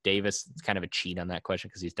think Davis is kind of a cheat on that question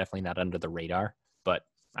because he's definitely not under the radar, but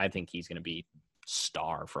I think he's going to be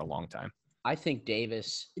star for a long time. I think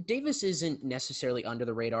Davis isn't necessarily under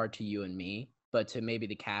the radar to you and me, but to maybe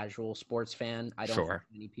the casual sports fan, I don't think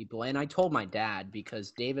many people. And I told my dad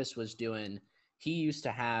because Davis he used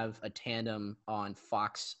to have a tandem on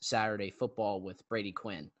Fox Saturday Football with Brady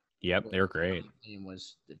Quinn. Yep, they were great. Game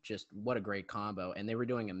was just what a great combo. And they were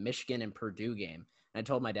doing a Michigan and Purdue game. And I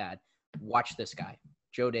told my dad, watch this guy,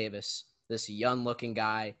 Joe Davis, this young-looking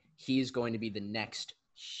guy. He's going to be the next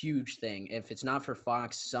huge thing. If it's not for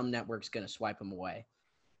Fox, some network's going to swipe him away.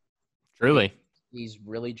 Truly. He's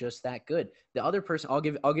really just that good. The other person, I'll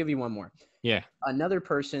give you one more. Yeah. Another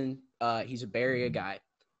person, he's a Bay Area guy.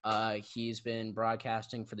 He's been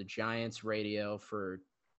broadcasting for the Giants radio for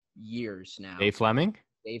years now. Dave Fleming?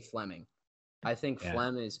 Dave Fleming. I think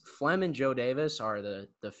Flem and Joe Davis are the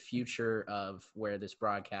future of where this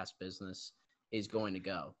broadcast business is going to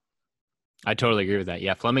go. I totally agree with that.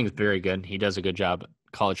 Yeah, Fleming's very good. He does a good job at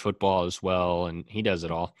college football as well, and he does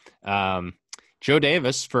it all. Joe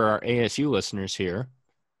Davis, for our ASU listeners here,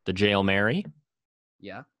 the Jail Mary.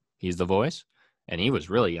 Yeah. He's the voice, and he was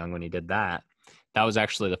really young when he did that. That was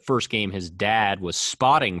actually the first game his dad was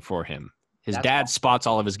spotting for him. His dad spots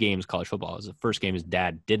all of his games, college football. It was the first game his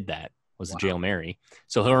dad did that, was the Jail Mary.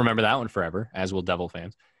 So he'll remember that one forever, as will Devil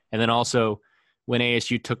fans. And then also when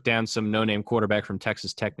ASU took down some no-name quarterback from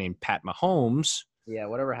Texas Tech named Pat Mahomes. Yeah,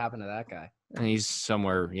 whatever happened to that guy? And he's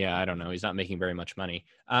somewhere, I don't know. He's not making very much money.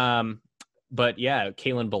 But, yeah,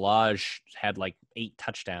 Kalen Ballage had like 8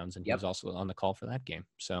 touchdowns, and he was also on the call for that game.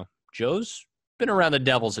 So Joe's been around the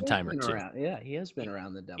Devils a time or two. Yeah, he has been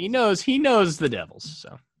around the Devils. He knows the Devils,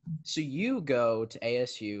 So you go to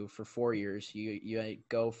ASU for 4 years. You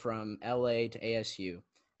go from LA to ASU,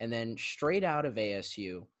 and then straight out of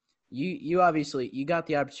ASU, you obviously you got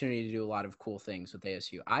the opportunity to do a lot of cool things with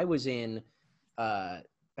ASU. I was in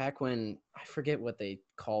back when I forget what they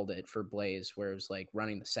called it for Blaze, where it was like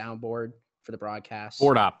running the soundboard for the broadcast.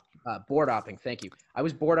 Board op. Board opping. Thank you. I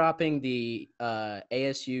was board opping the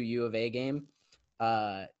ASU U of A game,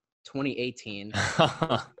 2018.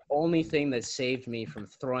 Only thing that saved me from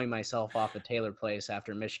throwing myself off the Taylor Place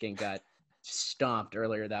after Michigan got stomped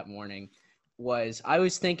earlier that morning was I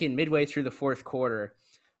was thinking midway through the fourth quarter,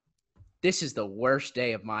 this is the worst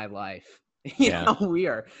day of my life. You know, we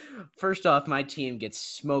are – first off, my team gets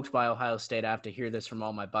smoked by Ohio State. I have to hear this from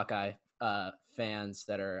all my Buckeye fans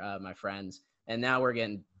that are my friends. And now we're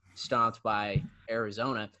getting stomped by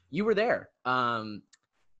Arizona. You were there.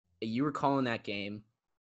 You were calling that game.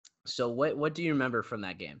 So what do you remember from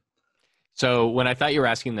that game? So when I thought you were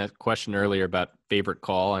asking that question earlier about favorite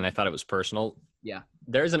call, and I thought it was personal. Yeah.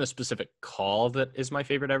 There isn't a specific call that is my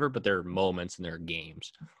favorite ever, but there are moments and there are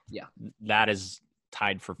games. Yeah. That is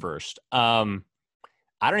tied for first. I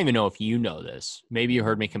don't even know if you know this. Maybe you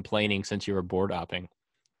heard me complaining since you were board opping.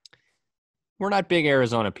 We're not big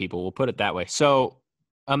Arizona people. We'll put it that way. So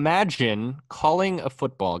imagine calling a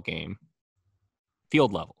football game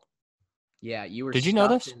field level. Yeah, you were. Did you know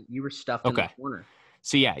this? You were stuffed in the corner.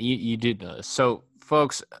 So yeah, you did know this. So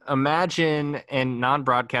folks, imagine, and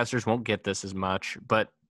non-broadcasters won't get this as much, but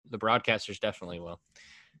The broadcasters definitely will.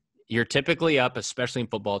 You're typically up, especially in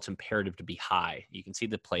football. It's imperative to be high. You can see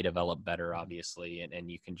the play develop better, obviously, and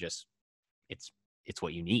you can just it's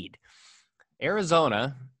what you need.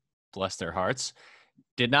 Arizona, bless their hearts,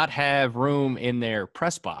 did not have room in their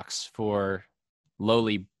press box for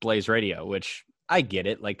lowly Blaze radio, which I get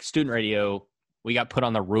it. Like student radio, we got put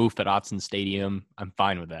on the roof at Autzen Stadium. I'm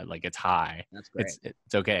fine with that. Like it's high. That's great.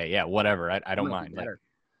 It's okay. Yeah, whatever. I don't mind. Like,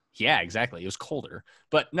 yeah, exactly. It was colder.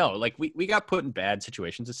 But no, like we got put in bad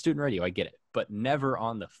situations. It's student radio. I get it. But never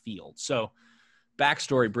on the field. So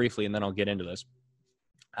backstory briefly, and then I'll get into this.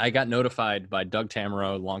 I got notified by Doug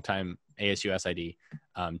Tamaro, longtime ASU SID,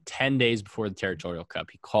 10 days before the Territorial Cup.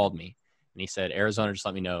 He called me and he said, Arizona, just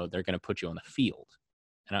let me know they're going to put you on the field.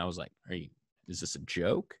 And I was like, is this a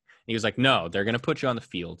joke? And he was like, no, they're going to put you on the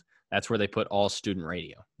field. That's where they put all student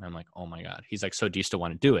radio. And I'm like, oh my God. He's like, so do you still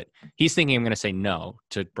want to do it? He's thinking I'm going to say no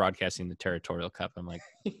to broadcasting the Territorial Cup. I'm like,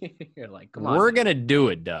 you're like, come on. We're going to do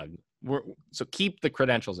it, Doug. So keep the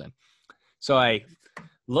credentials in. So I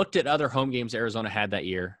looked at other home games Arizona had that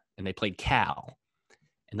year, and they played Cal.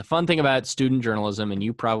 And the fun thing about student journalism, and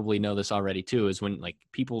you probably know this already too, is when like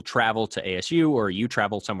people travel to ASU or you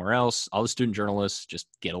travel somewhere else, all the student journalists just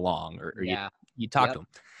get along or you talk to them.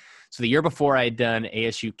 So the year before I had done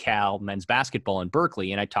ASU Cal men's basketball in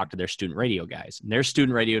Berkeley, and I talked to their student radio guys. And their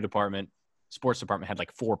student radio department, sports department had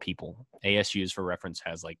like 4 people. ASU's, for reference,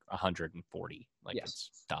 has like 140. Like it's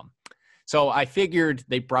dumb. So I figured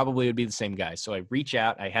they probably would be the same guys. So I reach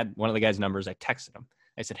out. I had one of the guys' numbers. I texted him.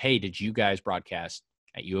 I said, hey, did you guys broadcast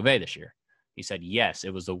at U of A this year? He said, yes,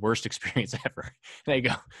 it was the worst experience ever. And I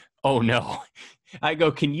go, oh no. I go,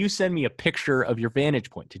 can you send me a picture of your vantage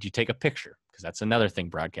point? Did you take a picture? Because that's another thing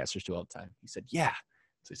broadcasters do all the time. He said, yeah.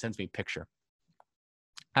 So he sends me a picture.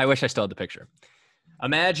 I wish I still had the picture.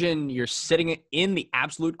 Imagine you're sitting in the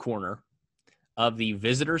absolute corner of the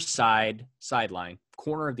visitor's sideline,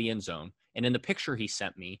 corner of the end zone. And in the picture he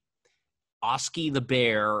sent me, Oski the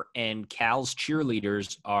Bear and Cal's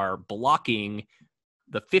cheerleaders are blocking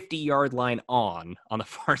the 50-yard line on the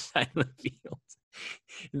far side of the field.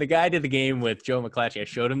 And the guy did the game with Joe McClatchy. I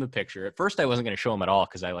showed him the picture. At first, I wasn't going to show him at all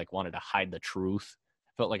because I like wanted to hide the truth.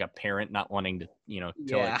 I felt like a parent not wanting to,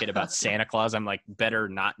 tell a kid about Santa Claus. I'm like, better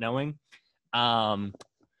not knowing.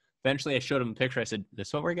 Eventually, I showed him the picture. I said, this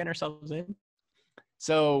is what we're getting ourselves in?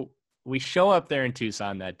 So we show up there in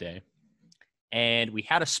Tucson that day. And we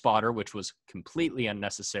had a spotter, which was completely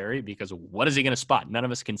unnecessary because what is he going to spot? None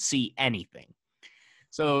of us can see anything.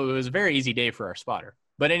 So it was a very easy day for our spotter.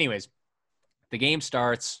 But anyways, the game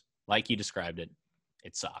starts like you described it.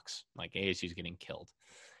 It sucks. Like ASU's getting killed.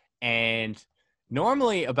 And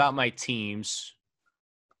normally about my teams,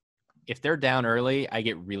 if they're down early, I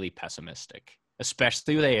get really pessimistic,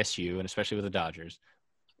 especially with ASU and especially with the Dodgers.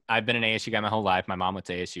 I've been an ASU guy my whole life. My mom went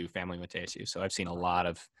to ASU, family went to ASU. So I've seen a lot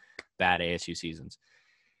of bad ASU seasons.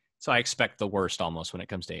 So I expect the worst almost when it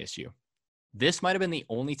comes to ASU. This might have been the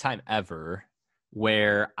only time ever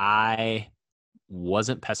where I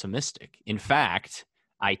wasn't pessimistic. In fact,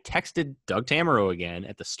 I texted Doug Tamaro again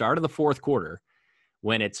at the start of the fourth quarter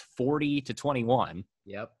when it's 40-21.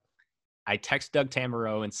 Yep. I text Doug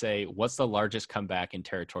Tamaro and say, what's the largest comeback in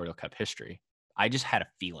Territorial Cup history? I just had a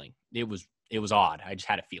feeling. It was odd. I just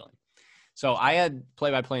had a feeling. So I had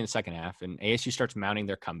play-by-play in the second half, and ASU starts mounting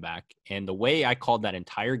their comeback. And the way I called that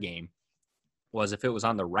entire game was if it was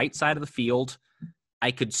on the right side of the field,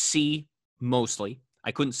 I could see mostly.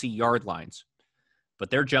 I couldn't see yard lines. But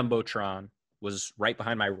their Jumbotron was right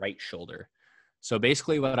behind my right shoulder. So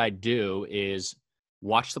basically what I do is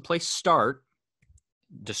watch the play start,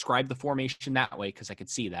 describe the formation that way because I could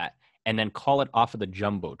see that, and then call it off of the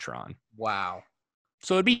Jumbotron. Wow.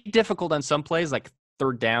 So it'd be difficult on some plays, like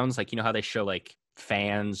third downs, like how they show like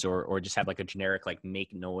fans or just have like a generic like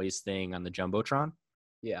make noise thing on the Jumbotron.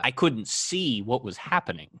 Yeah. I couldn't see what was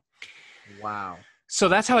happening. Wow. So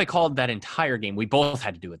that's how I called that entire game. We both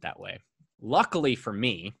had to do it that way. Luckily for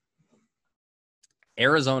me,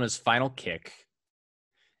 Arizona's final kick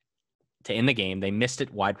to end the game, they missed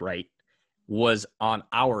it wide right, was on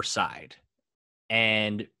our side.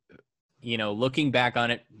 And, looking back on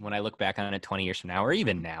it, when I look back on it 20 years from now, or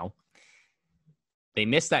even now, they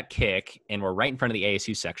missed that kick and we're right in front of the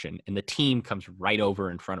ASU section and the team comes right over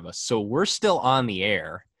in front of us. So we're still on the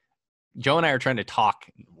air. Joe and I are trying to talk,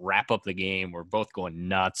 wrap up the game. We're both going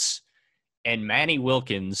nuts. And Manny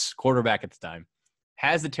Wilkins, quarterback at the time,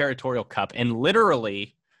 has the Territorial Cup and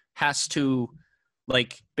literally has to,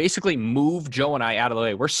 basically move Joe and I out of the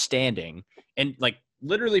way. We're standing and,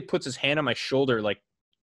 literally puts his hand on my shoulder,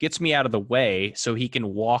 gets me out of the way so he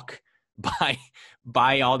can walk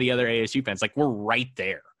by all the other ASU fans. We're right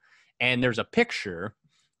there. And there's a picture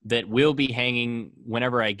that will be hanging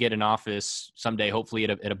whenever I get an office someday, hopefully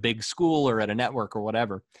at a big school or at a network or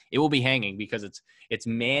whatever. It will be hanging because it's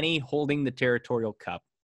Manny holding the Territorial Cup,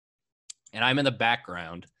 and I'm in the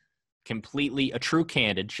background, completely a true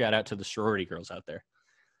candid. Shout out to the sorority girls out there.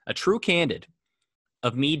 A true candid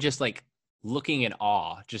of me just like looking in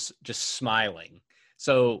awe, just smiling.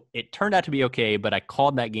 So it turned out to be okay, but I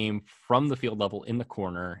called that game from the field level in the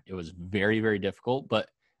corner. It was very, very difficult, but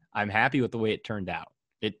I'm happy with the way it turned out.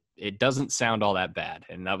 It doesn't sound all that bad,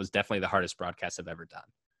 and that was definitely the hardest broadcast I've ever done.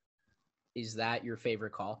 Is that your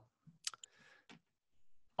favorite call?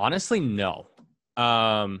 Honestly, no.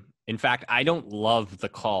 In fact, I don't love the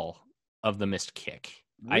call of the missed kick.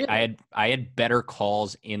 Really? I had better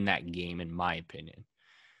calls in that game, in my opinion.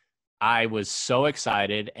 I was so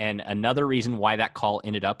excited, and another reason why that call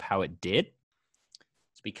ended up how it did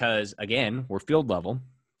is because, again, we're field level.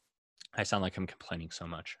 I sound like I'm complaining so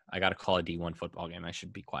much. I got to call a D1 football game. I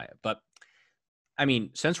should be quiet. But, I mean,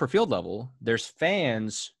 since we're field level, there's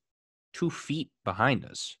fans 2 feet behind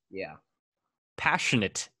us. Yeah.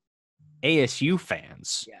 Passionate ASU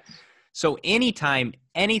fans. Yes. So anytime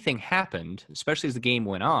anything happened, especially as the game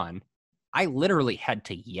went on, I literally had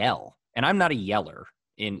to yell. And I'm not a yeller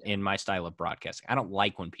in my style of broadcasting. I don't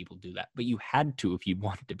like when people do that, but you had to if you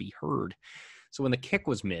wanted to be heard. So when the kick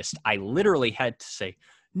was missed, I literally had to say,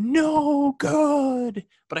 "No good,"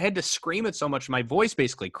 but I had to scream it so much my voice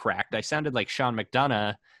basically cracked. I sounded like Sean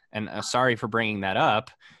McDonough, and sorry for bringing that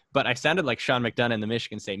up, but I sounded like Sean McDonough in the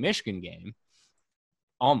Michigan State-Michigan game,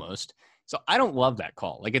 almost. So I don't love that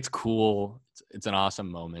call. Like, it's cool. It's an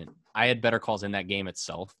awesome moment. I had better calls in that game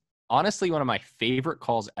itself. Honestly, one of my favorite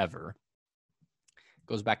calls ever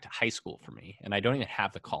goes back to high school for me, and I don't even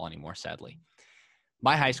have the call anymore, sadly.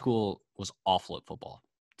 My high school was awful at football.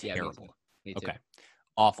 Terrible. Me too. Okay.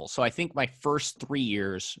 Awful. So I think my first 3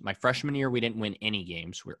 years, my freshman year, we didn't win any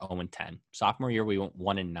games. We were 0-10. Sophomore year, we went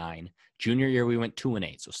 1-9. Junior year, we went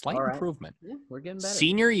 2-8. So slight improvement. Yeah, we're getting better.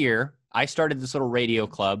 Senior year, I started this little radio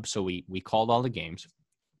club. So we called all the games.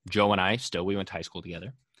 Joe and I we went to high school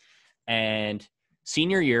together. And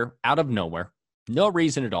senior year, out of nowhere, no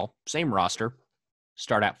reason at all, same roster,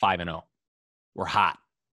 start at 5-0. We're hot.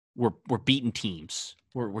 We're beating teams.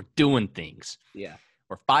 We're doing things. Yeah.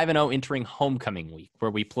 We're 5-0 entering homecoming week,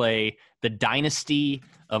 where we play the dynasty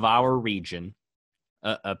of our region,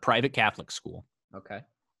 a private Catholic school. Okay.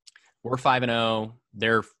 We're 5-0.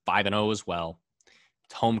 They're 5-0 as well.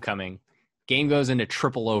 It's homecoming. Game goes into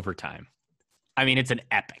triple overtime. I mean, it's an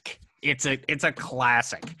epic. It's a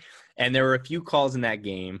classic. And there were a few calls in that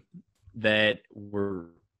game that were,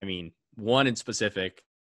 I mean, one in specific,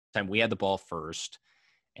 time we had the ball first,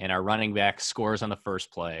 and our running back scores on the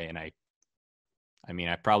first play, and I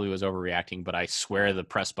probably was overreacting, but I swear the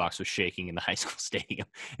press box was shaking in the high school stadium.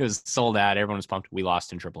 It was sold out. Everyone was pumped. We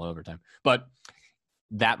lost in triple overtime. But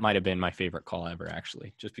that might have been my favorite call ever,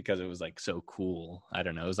 actually, just because it was like so cool. I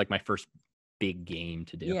don't know. It was like my first big game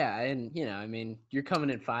to do. Yeah, and I mean, you're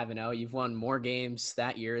coming in 5-0. You've won more games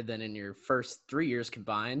that year than in your first 3 years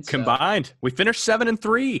combined. So Combined, we finished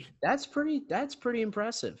 7-3. That's pretty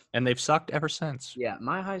impressive. And they've sucked ever since. Yeah,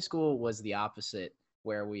 my high school was the opposite,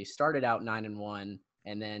 where we started out 9-1,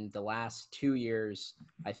 and then the last 2 years,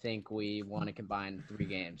 I think we won a combined 3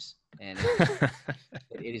 games. And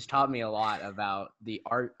it has taught me a lot about the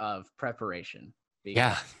art of preparation.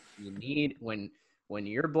 Yeah. You need, when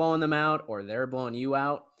you're blowing them out or they're blowing you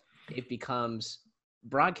out, it becomes –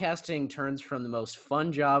 broadcasting turns from the most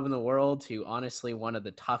fun job in the world to honestly one of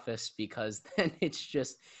the toughest, because then it's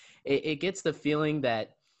just – it gets the feeling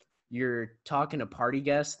that you're talking to party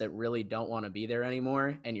guests that really don't want to be there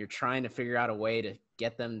anymore, and you're trying to figure out a way to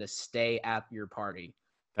get them to stay at your party.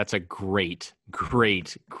 That's a great,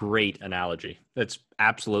 great, great analogy. That's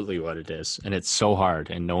absolutely what it is. And it's so hard,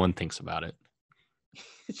 and no one thinks about it.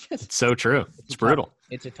 It's so true. It's brutal.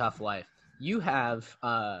 It's a tough life. You have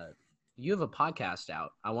a podcast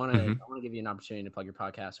out. I want to give you an opportunity to plug your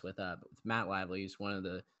podcast with Matt Lively, who's one of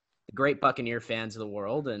the great Buccaneer fans of the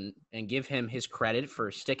world, and give him his credit for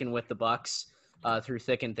sticking with the Bucs through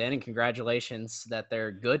thick and thin. And congratulations that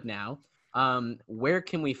they're good now. Where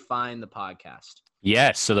can we find the podcast?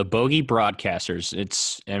 Yes. So the Bogey Broadcasters,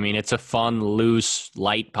 it's a fun, loose,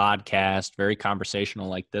 light podcast, very conversational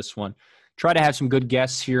like this one. Try to have some good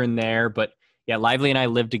guests here and there, but yeah, Lively and I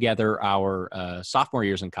lived together our sophomore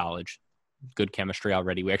years in college. Good chemistry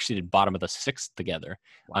already. We actually did bottom of the 6th together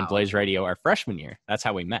on Blaze Radio our freshman year. That's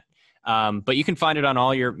how we met. But you can find it on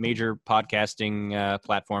all your major podcasting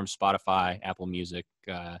platforms, Spotify, Apple Music,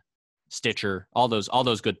 Stitcher, all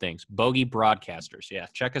those good things. Bogey Broadcasters. Yeah,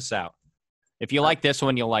 check us out. If you like this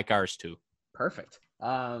one, you'll like ours too. Perfect.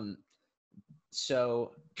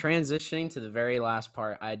 So transitioning to the very last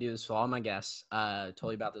part, I do this with all my guests. Told you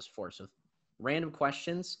about this before. So random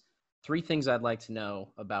questions. 3 things I'd like to know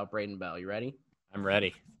about Braden Bell. You ready? I'm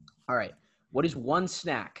ready. All right. What is one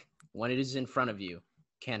snack when it is in front of you?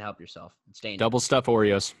 Can't help yourself. It's dangerous. Double stuff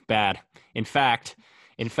Oreos. Bad. In fact,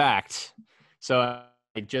 so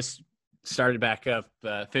I just started back up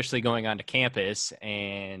officially going onto campus.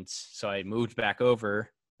 And so I moved back over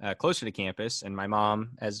closer to campus. And my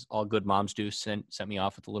mom, as all good moms do, sent me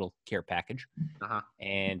off with a little care package. Uh-huh.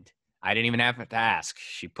 And I didn't even have to ask.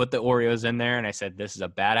 She put the Oreos in there. And I said, this is a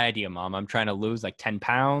bad idea, Mom. I'm trying to lose like 10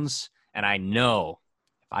 pounds. And I know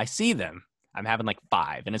if I see them, I'm having like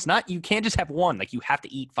 5. And it's not, you can't just have one. Like you have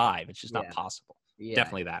to eat 5. It's just not possible. Yeah.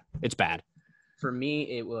 Definitely that. It's bad. For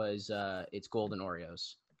me, it was it's Golden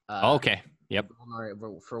Oreos. Okay. Yep.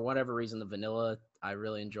 For whatever reason, the vanilla, I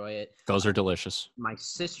really enjoy it. Those are delicious. My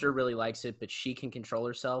sister really likes it, but she can control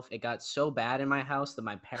herself. It got so bad in my house that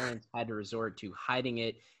my parents had to resort to hiding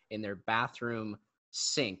it in their bathroom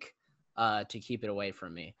sink to keep it away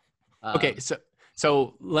from me. Okay.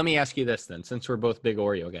 So let me ask you this then, since we're both big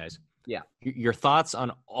Oreo guys. Yeah. Your thoughts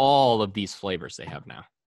on all of these flavors they have now?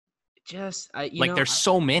 There's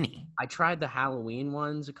so many. I tried the Halloween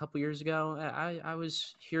ones a couple years ago. I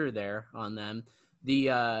was here or there on them.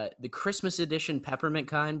 The Christmas edition peppermint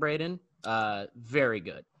kind, Braden, very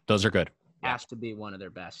good. Those are good. Has to be one of their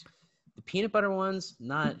best. The peanut butter ones,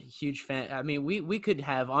 not a huge fan. I mean, we could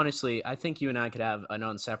have, honestly, I think you and I could have an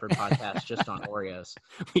own separate podcast just on Oreos.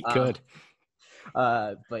 We could.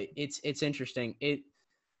 But it's interesting.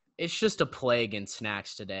 It's just a plague in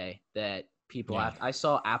snacks today that people have. I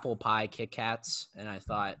saw apple pie Kit Kats, and I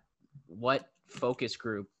thought, what focus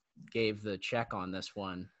group gave the check on this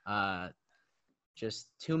one? Just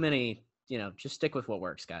too many, just stick with what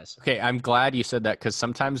works, guys. Okay, I'm glad you said that because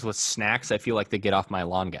sometimes with snacks, I feel like they get off my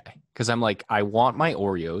lawn guy. Because I'm like, I want my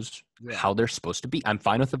Oreos how they're supposed to be. I'm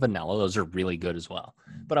fine with the vanilla. Those are really good as well.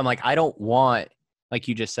 But I'm like, I don't want, like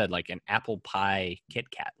you just said, like an apple pie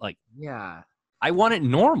Kit Kat. Like, yeah. I want it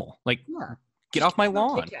normal. Like, get off my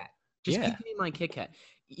lawn. Just keep me my Kit Kat.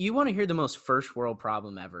 You want to hear the most first world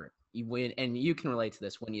problem ever. And you can relate to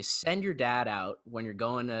this. When you send your dad out when you're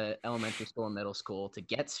going to elementary school and middle school to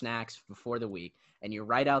get snacks before the week, and you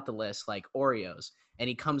write out the list like Oreos, and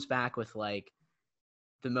he comes back with like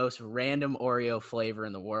the most random Oreo flavor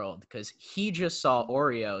in the world because he just saw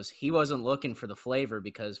Oreos. He wasn't looking for the flavor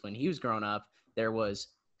because when he was growing up, there was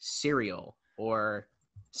cereal or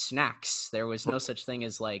snacks. There was no such thing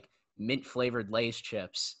as like mint flavored Lay's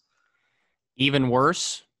chips. Even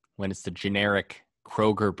worse when it's the generic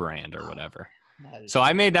Kroger brand or whatever. So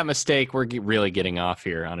I made that mistake. We're really getting off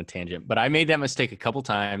here on a tangent, but I made that mistake a couple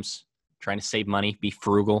times trying to save money, be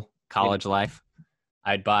frugal, college life.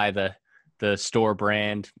 I'd buy the store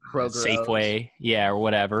brand, Kroger Safeway, or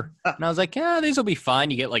whatever. And I was like, these will be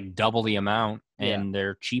fine. You get like double the amount and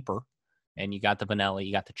they're cheaper. And you got the vanilla,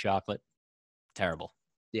 you got the chocolate. Terrible.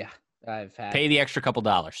 Yeah. Pay the extra couple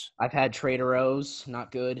dollars. I've had Trader Joe's,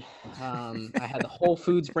 not good. I had the Whole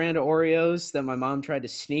Foods brand of Oreos that my mom tried to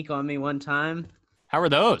sneak on me one time. How are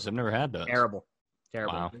those? I've never had those. Terrible.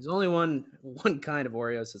 Wow. There's only one kind of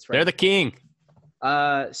Oreos that's right. They're the king.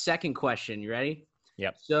 Second question, you ready?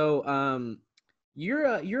 Yep. So,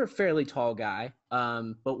 you're a fairly tall guy.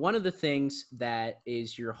 But one of the things that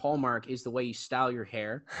is your hallmark is the way you style your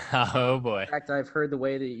hair. Oh boy. In fact, I've heard the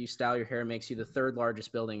way that you style your hair makes you the 3rd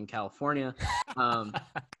largest building in California.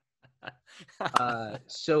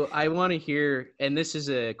 So I want to hear, and this is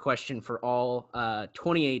a question for all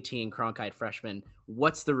 2018 Cronkite freshmen.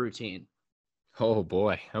 What's the routine? Oh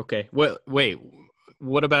boy. Okay. Wait.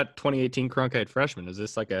 What about 2018 Cronkite freshmen? Is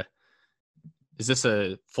this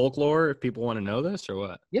a folklore if people want to know this or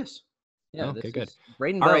what? Yes. Yeah. Okay, good.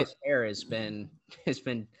 Braden Bell's hair has been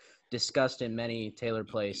discussed in many Taylor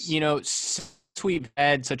Place. Since we've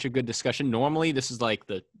had such a good discussion, normally this is like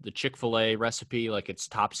the Chick-fil-A recipe, like it's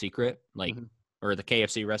top secret, like or the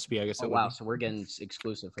KFC recipe, I guess. Oh, wow. So we're getting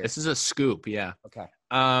exclusive here. This is a scoop. Yeah. Okay.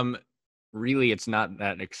 Really, it's not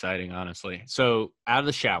that exciting, honestly. So out of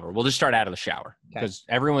the shower, we'll just start out of the shower because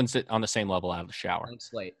everyone's on the same level out of the shower. Clean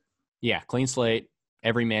slate. Yeah. Clean slate.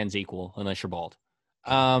 Every man's equal unless you're bald.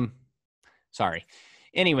 Sorry.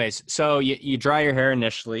 Anyways, so you dry your hair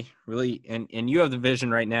initially, really, and you have the vision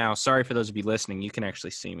right now. Sorry for those of you listening. You can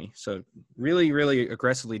actually see me. So really, really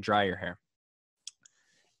aggressively dry your hair.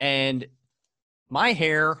 And my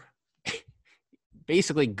hair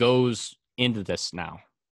basically goes into this now.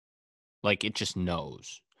 Like it just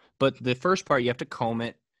knows. But the first part, you have to comb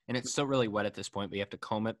it, and it's still really wet at this point, but you have to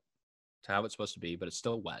comb it to how it's supposed to be, but it's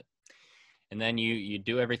still wet. And then you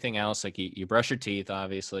do everything else. Like you brush your teeth,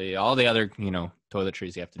 obviously, all the other,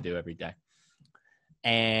 toiletries you have to do every day.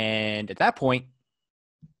 And at that point,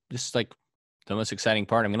 this is like the most exciting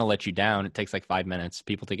part. I'm going to let you down. It takes like 5 minutes.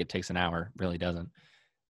 People think it takes an hour. It really doesn't.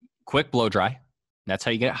 Quick blow dry. That's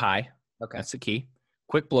how you get it high. Okay. That's the key.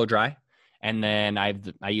 Quick blow dry. And then I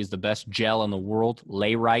use the best gel in the world,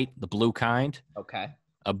 Lay Right, the blue kind. Okay.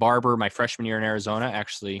 A barber my freshman year in Arizona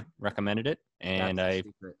actually recommended it. And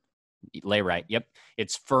Lay Right. Yep.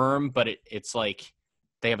 It's firm, but it's like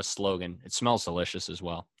they have a slogan. It smells delicious as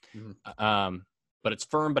well. Mm-hmm. But it's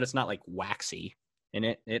firm, but it's not like waxy. And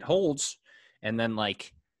it holds. And then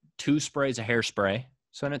like 2 sprays of hairspray.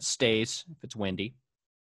 So then it stays if it's windy.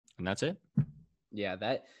 And that's it. Yeah,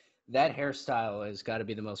 that hairstyle has got to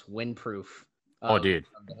be the most windproof of dude.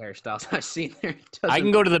 the hairstyles I've seen there. I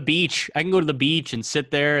can go to the beach. I can go to the beach and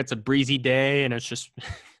sit there. It's a breezy day, and it's just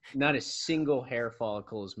not a single hair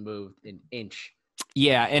follicle is moved an inch.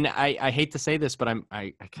 Yeah, and I hate to say this, but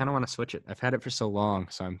I kind of want to switch it. I've had it for so long,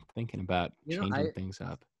 so I'm thinking about changing things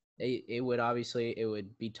up. It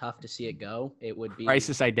would be tough to see it go. It would be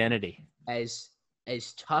crisis identity.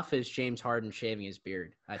 As tough as James Harden shaving his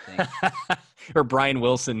beard, I think. Or Brian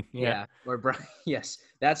Wilson. Yeah. Or Brian. Yes,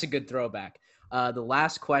 that's a good throwback. The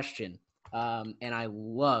last question, and I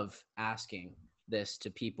love asking this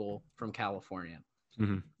to people from California.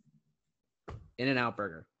 Mm-hmm. In-N-Out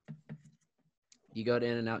Burger. You go to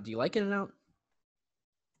In-N-Out. Do you like In-N-Out?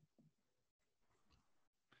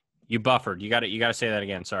 You buffered. You got to say that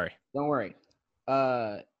again. Sorry. Don't worry.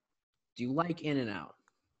 Do you like In-N-Out?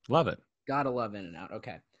 Love it. Gotta love In-N-Out.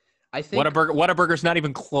 Okay. I think Whataburger's not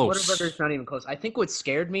even close. Whataburger's not even close. I think what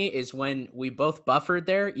scared me is when we both buffered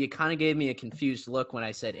there, you kind of gave me a confused look when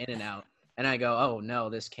I said In-N-Out. And I go, oh no,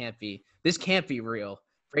 this can't be real.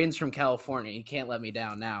 Braden's from California. He can't let me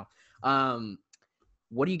down now.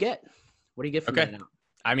 What do you get? What do you get from In-N-Out?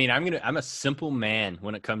 I mean, I'm a simple man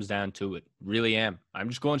when it comes down to it. Really am. I'm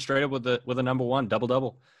just going straight up with a number one,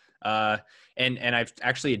 double. And I've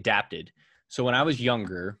actually adapted. So when I was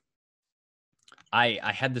younger,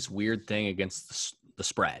 I had this weird thing against the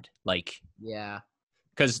spread. Like, yeah,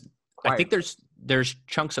 because I think there's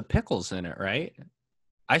chunks of pickles in it, right?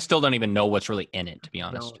 I still don't even know what's really in it, to be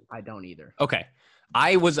honest. I don't either. Okay.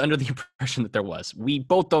 I was under the impression that there was. We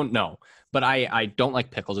both don't know, but I don't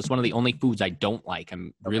like pickles. It's one of the only foods I don't like.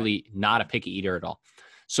 I'm really not a picky eater at all.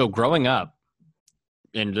 So growing up,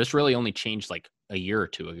 and this really only changed like a year or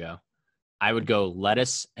two ago, I would go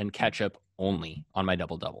lettuce and ketchup only on my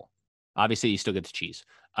double. Obviously, you still get the cheese.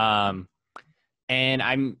 And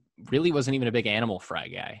I'm really wasn't even a big animal fry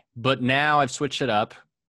guy. But now I've switched it up.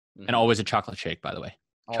 And always a chocolate shake, by the way.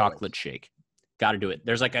 Always. Chocolate shake. Got to do it.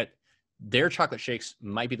 There's like their chocolate shakes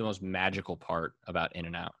might be the most magical part about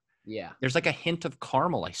In-N-Out. Yeah. There's like a hint of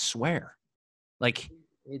caramel, I swear. Like,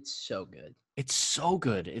 it's so good. It's so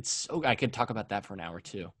good. I could talk about that for an hour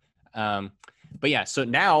too. But yeah, so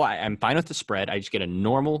now I'm fine with the spread. I just get a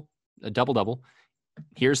double.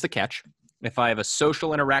 Here's the catch. If I have a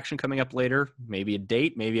social interaction coming up later, maybe a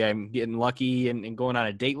date, maybe I'm getting lucky and going on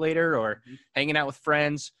a date later or hanging out with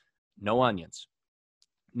friends, no onions.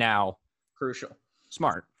 Now, crucial.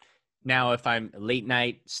 Smart. Now, if I'm late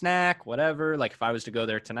night snack, whatever, like if I was to go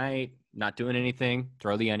there tonight, not doing anything,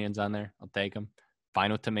 throw the onions on there. I'll take them.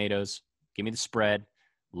 Fine with tomatoes. Give me the spread.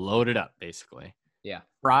 Load it up, basically. Yeah.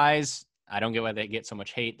 Fries, I don't get why they get so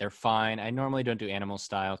much hate. They're fine. I normally don't do animal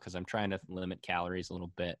style because I'm trying to limit calories a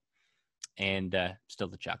little bit. And still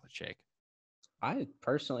the chocolate shake. I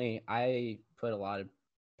put a lot of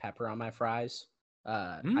pepper on my fries.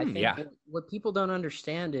 I think what people don't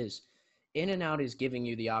understand is In-N-Out is giving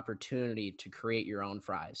you the opportunity to create your own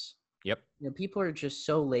fries. Yep. People are just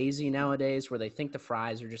so lazy nowadays where they think the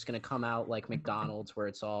fries are just going to come out like McDonald's where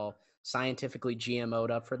it's all scientifically GMO'd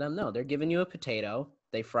up for them. No, they're giving you a potato.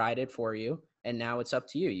 They fried it for you, and now it's up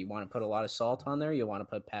to you. You want to put a lot of salt on there. You want to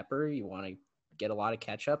put pepper. You want to get a lot of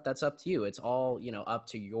ketchup. That's up to you. It's all, up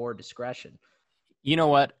to your discretion. You know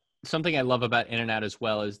what? Something I love about In-N-Out as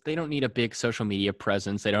well is they don't need a big social media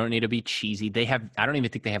presence. They don't need to be cheesy. I don't even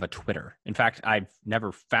think they have a Twitter. In fact, I've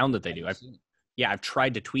never found that they do. I've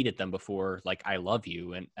tried to tweet at them before, like, I love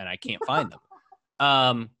you, and I can't find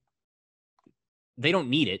them. They don't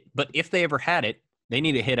need it, but if they ever had it, they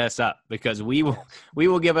need to hit us up because we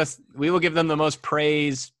will give them the most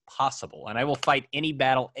praise possible. And I will fight any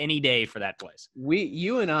battle any day for that place.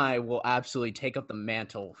 You and I will absolutely take up the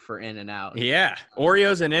mantle for In-N-Out. Yeah.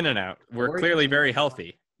 Oreos and In-N-Out. We're clearly very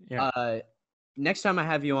healthy. Yeah. Next time I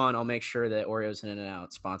have you on, I'll make sure that Oreos and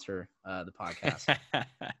In-N-Out sponsor the podcast.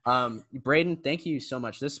 Braden, thank you so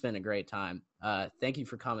much. This has been a great time. Thank you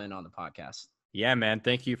for coming on the podcast. Yeah, man.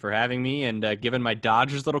 Thank you for having me and giving my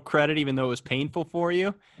Dodgers a little credit, even though it was painful for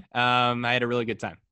you. I had a really good time.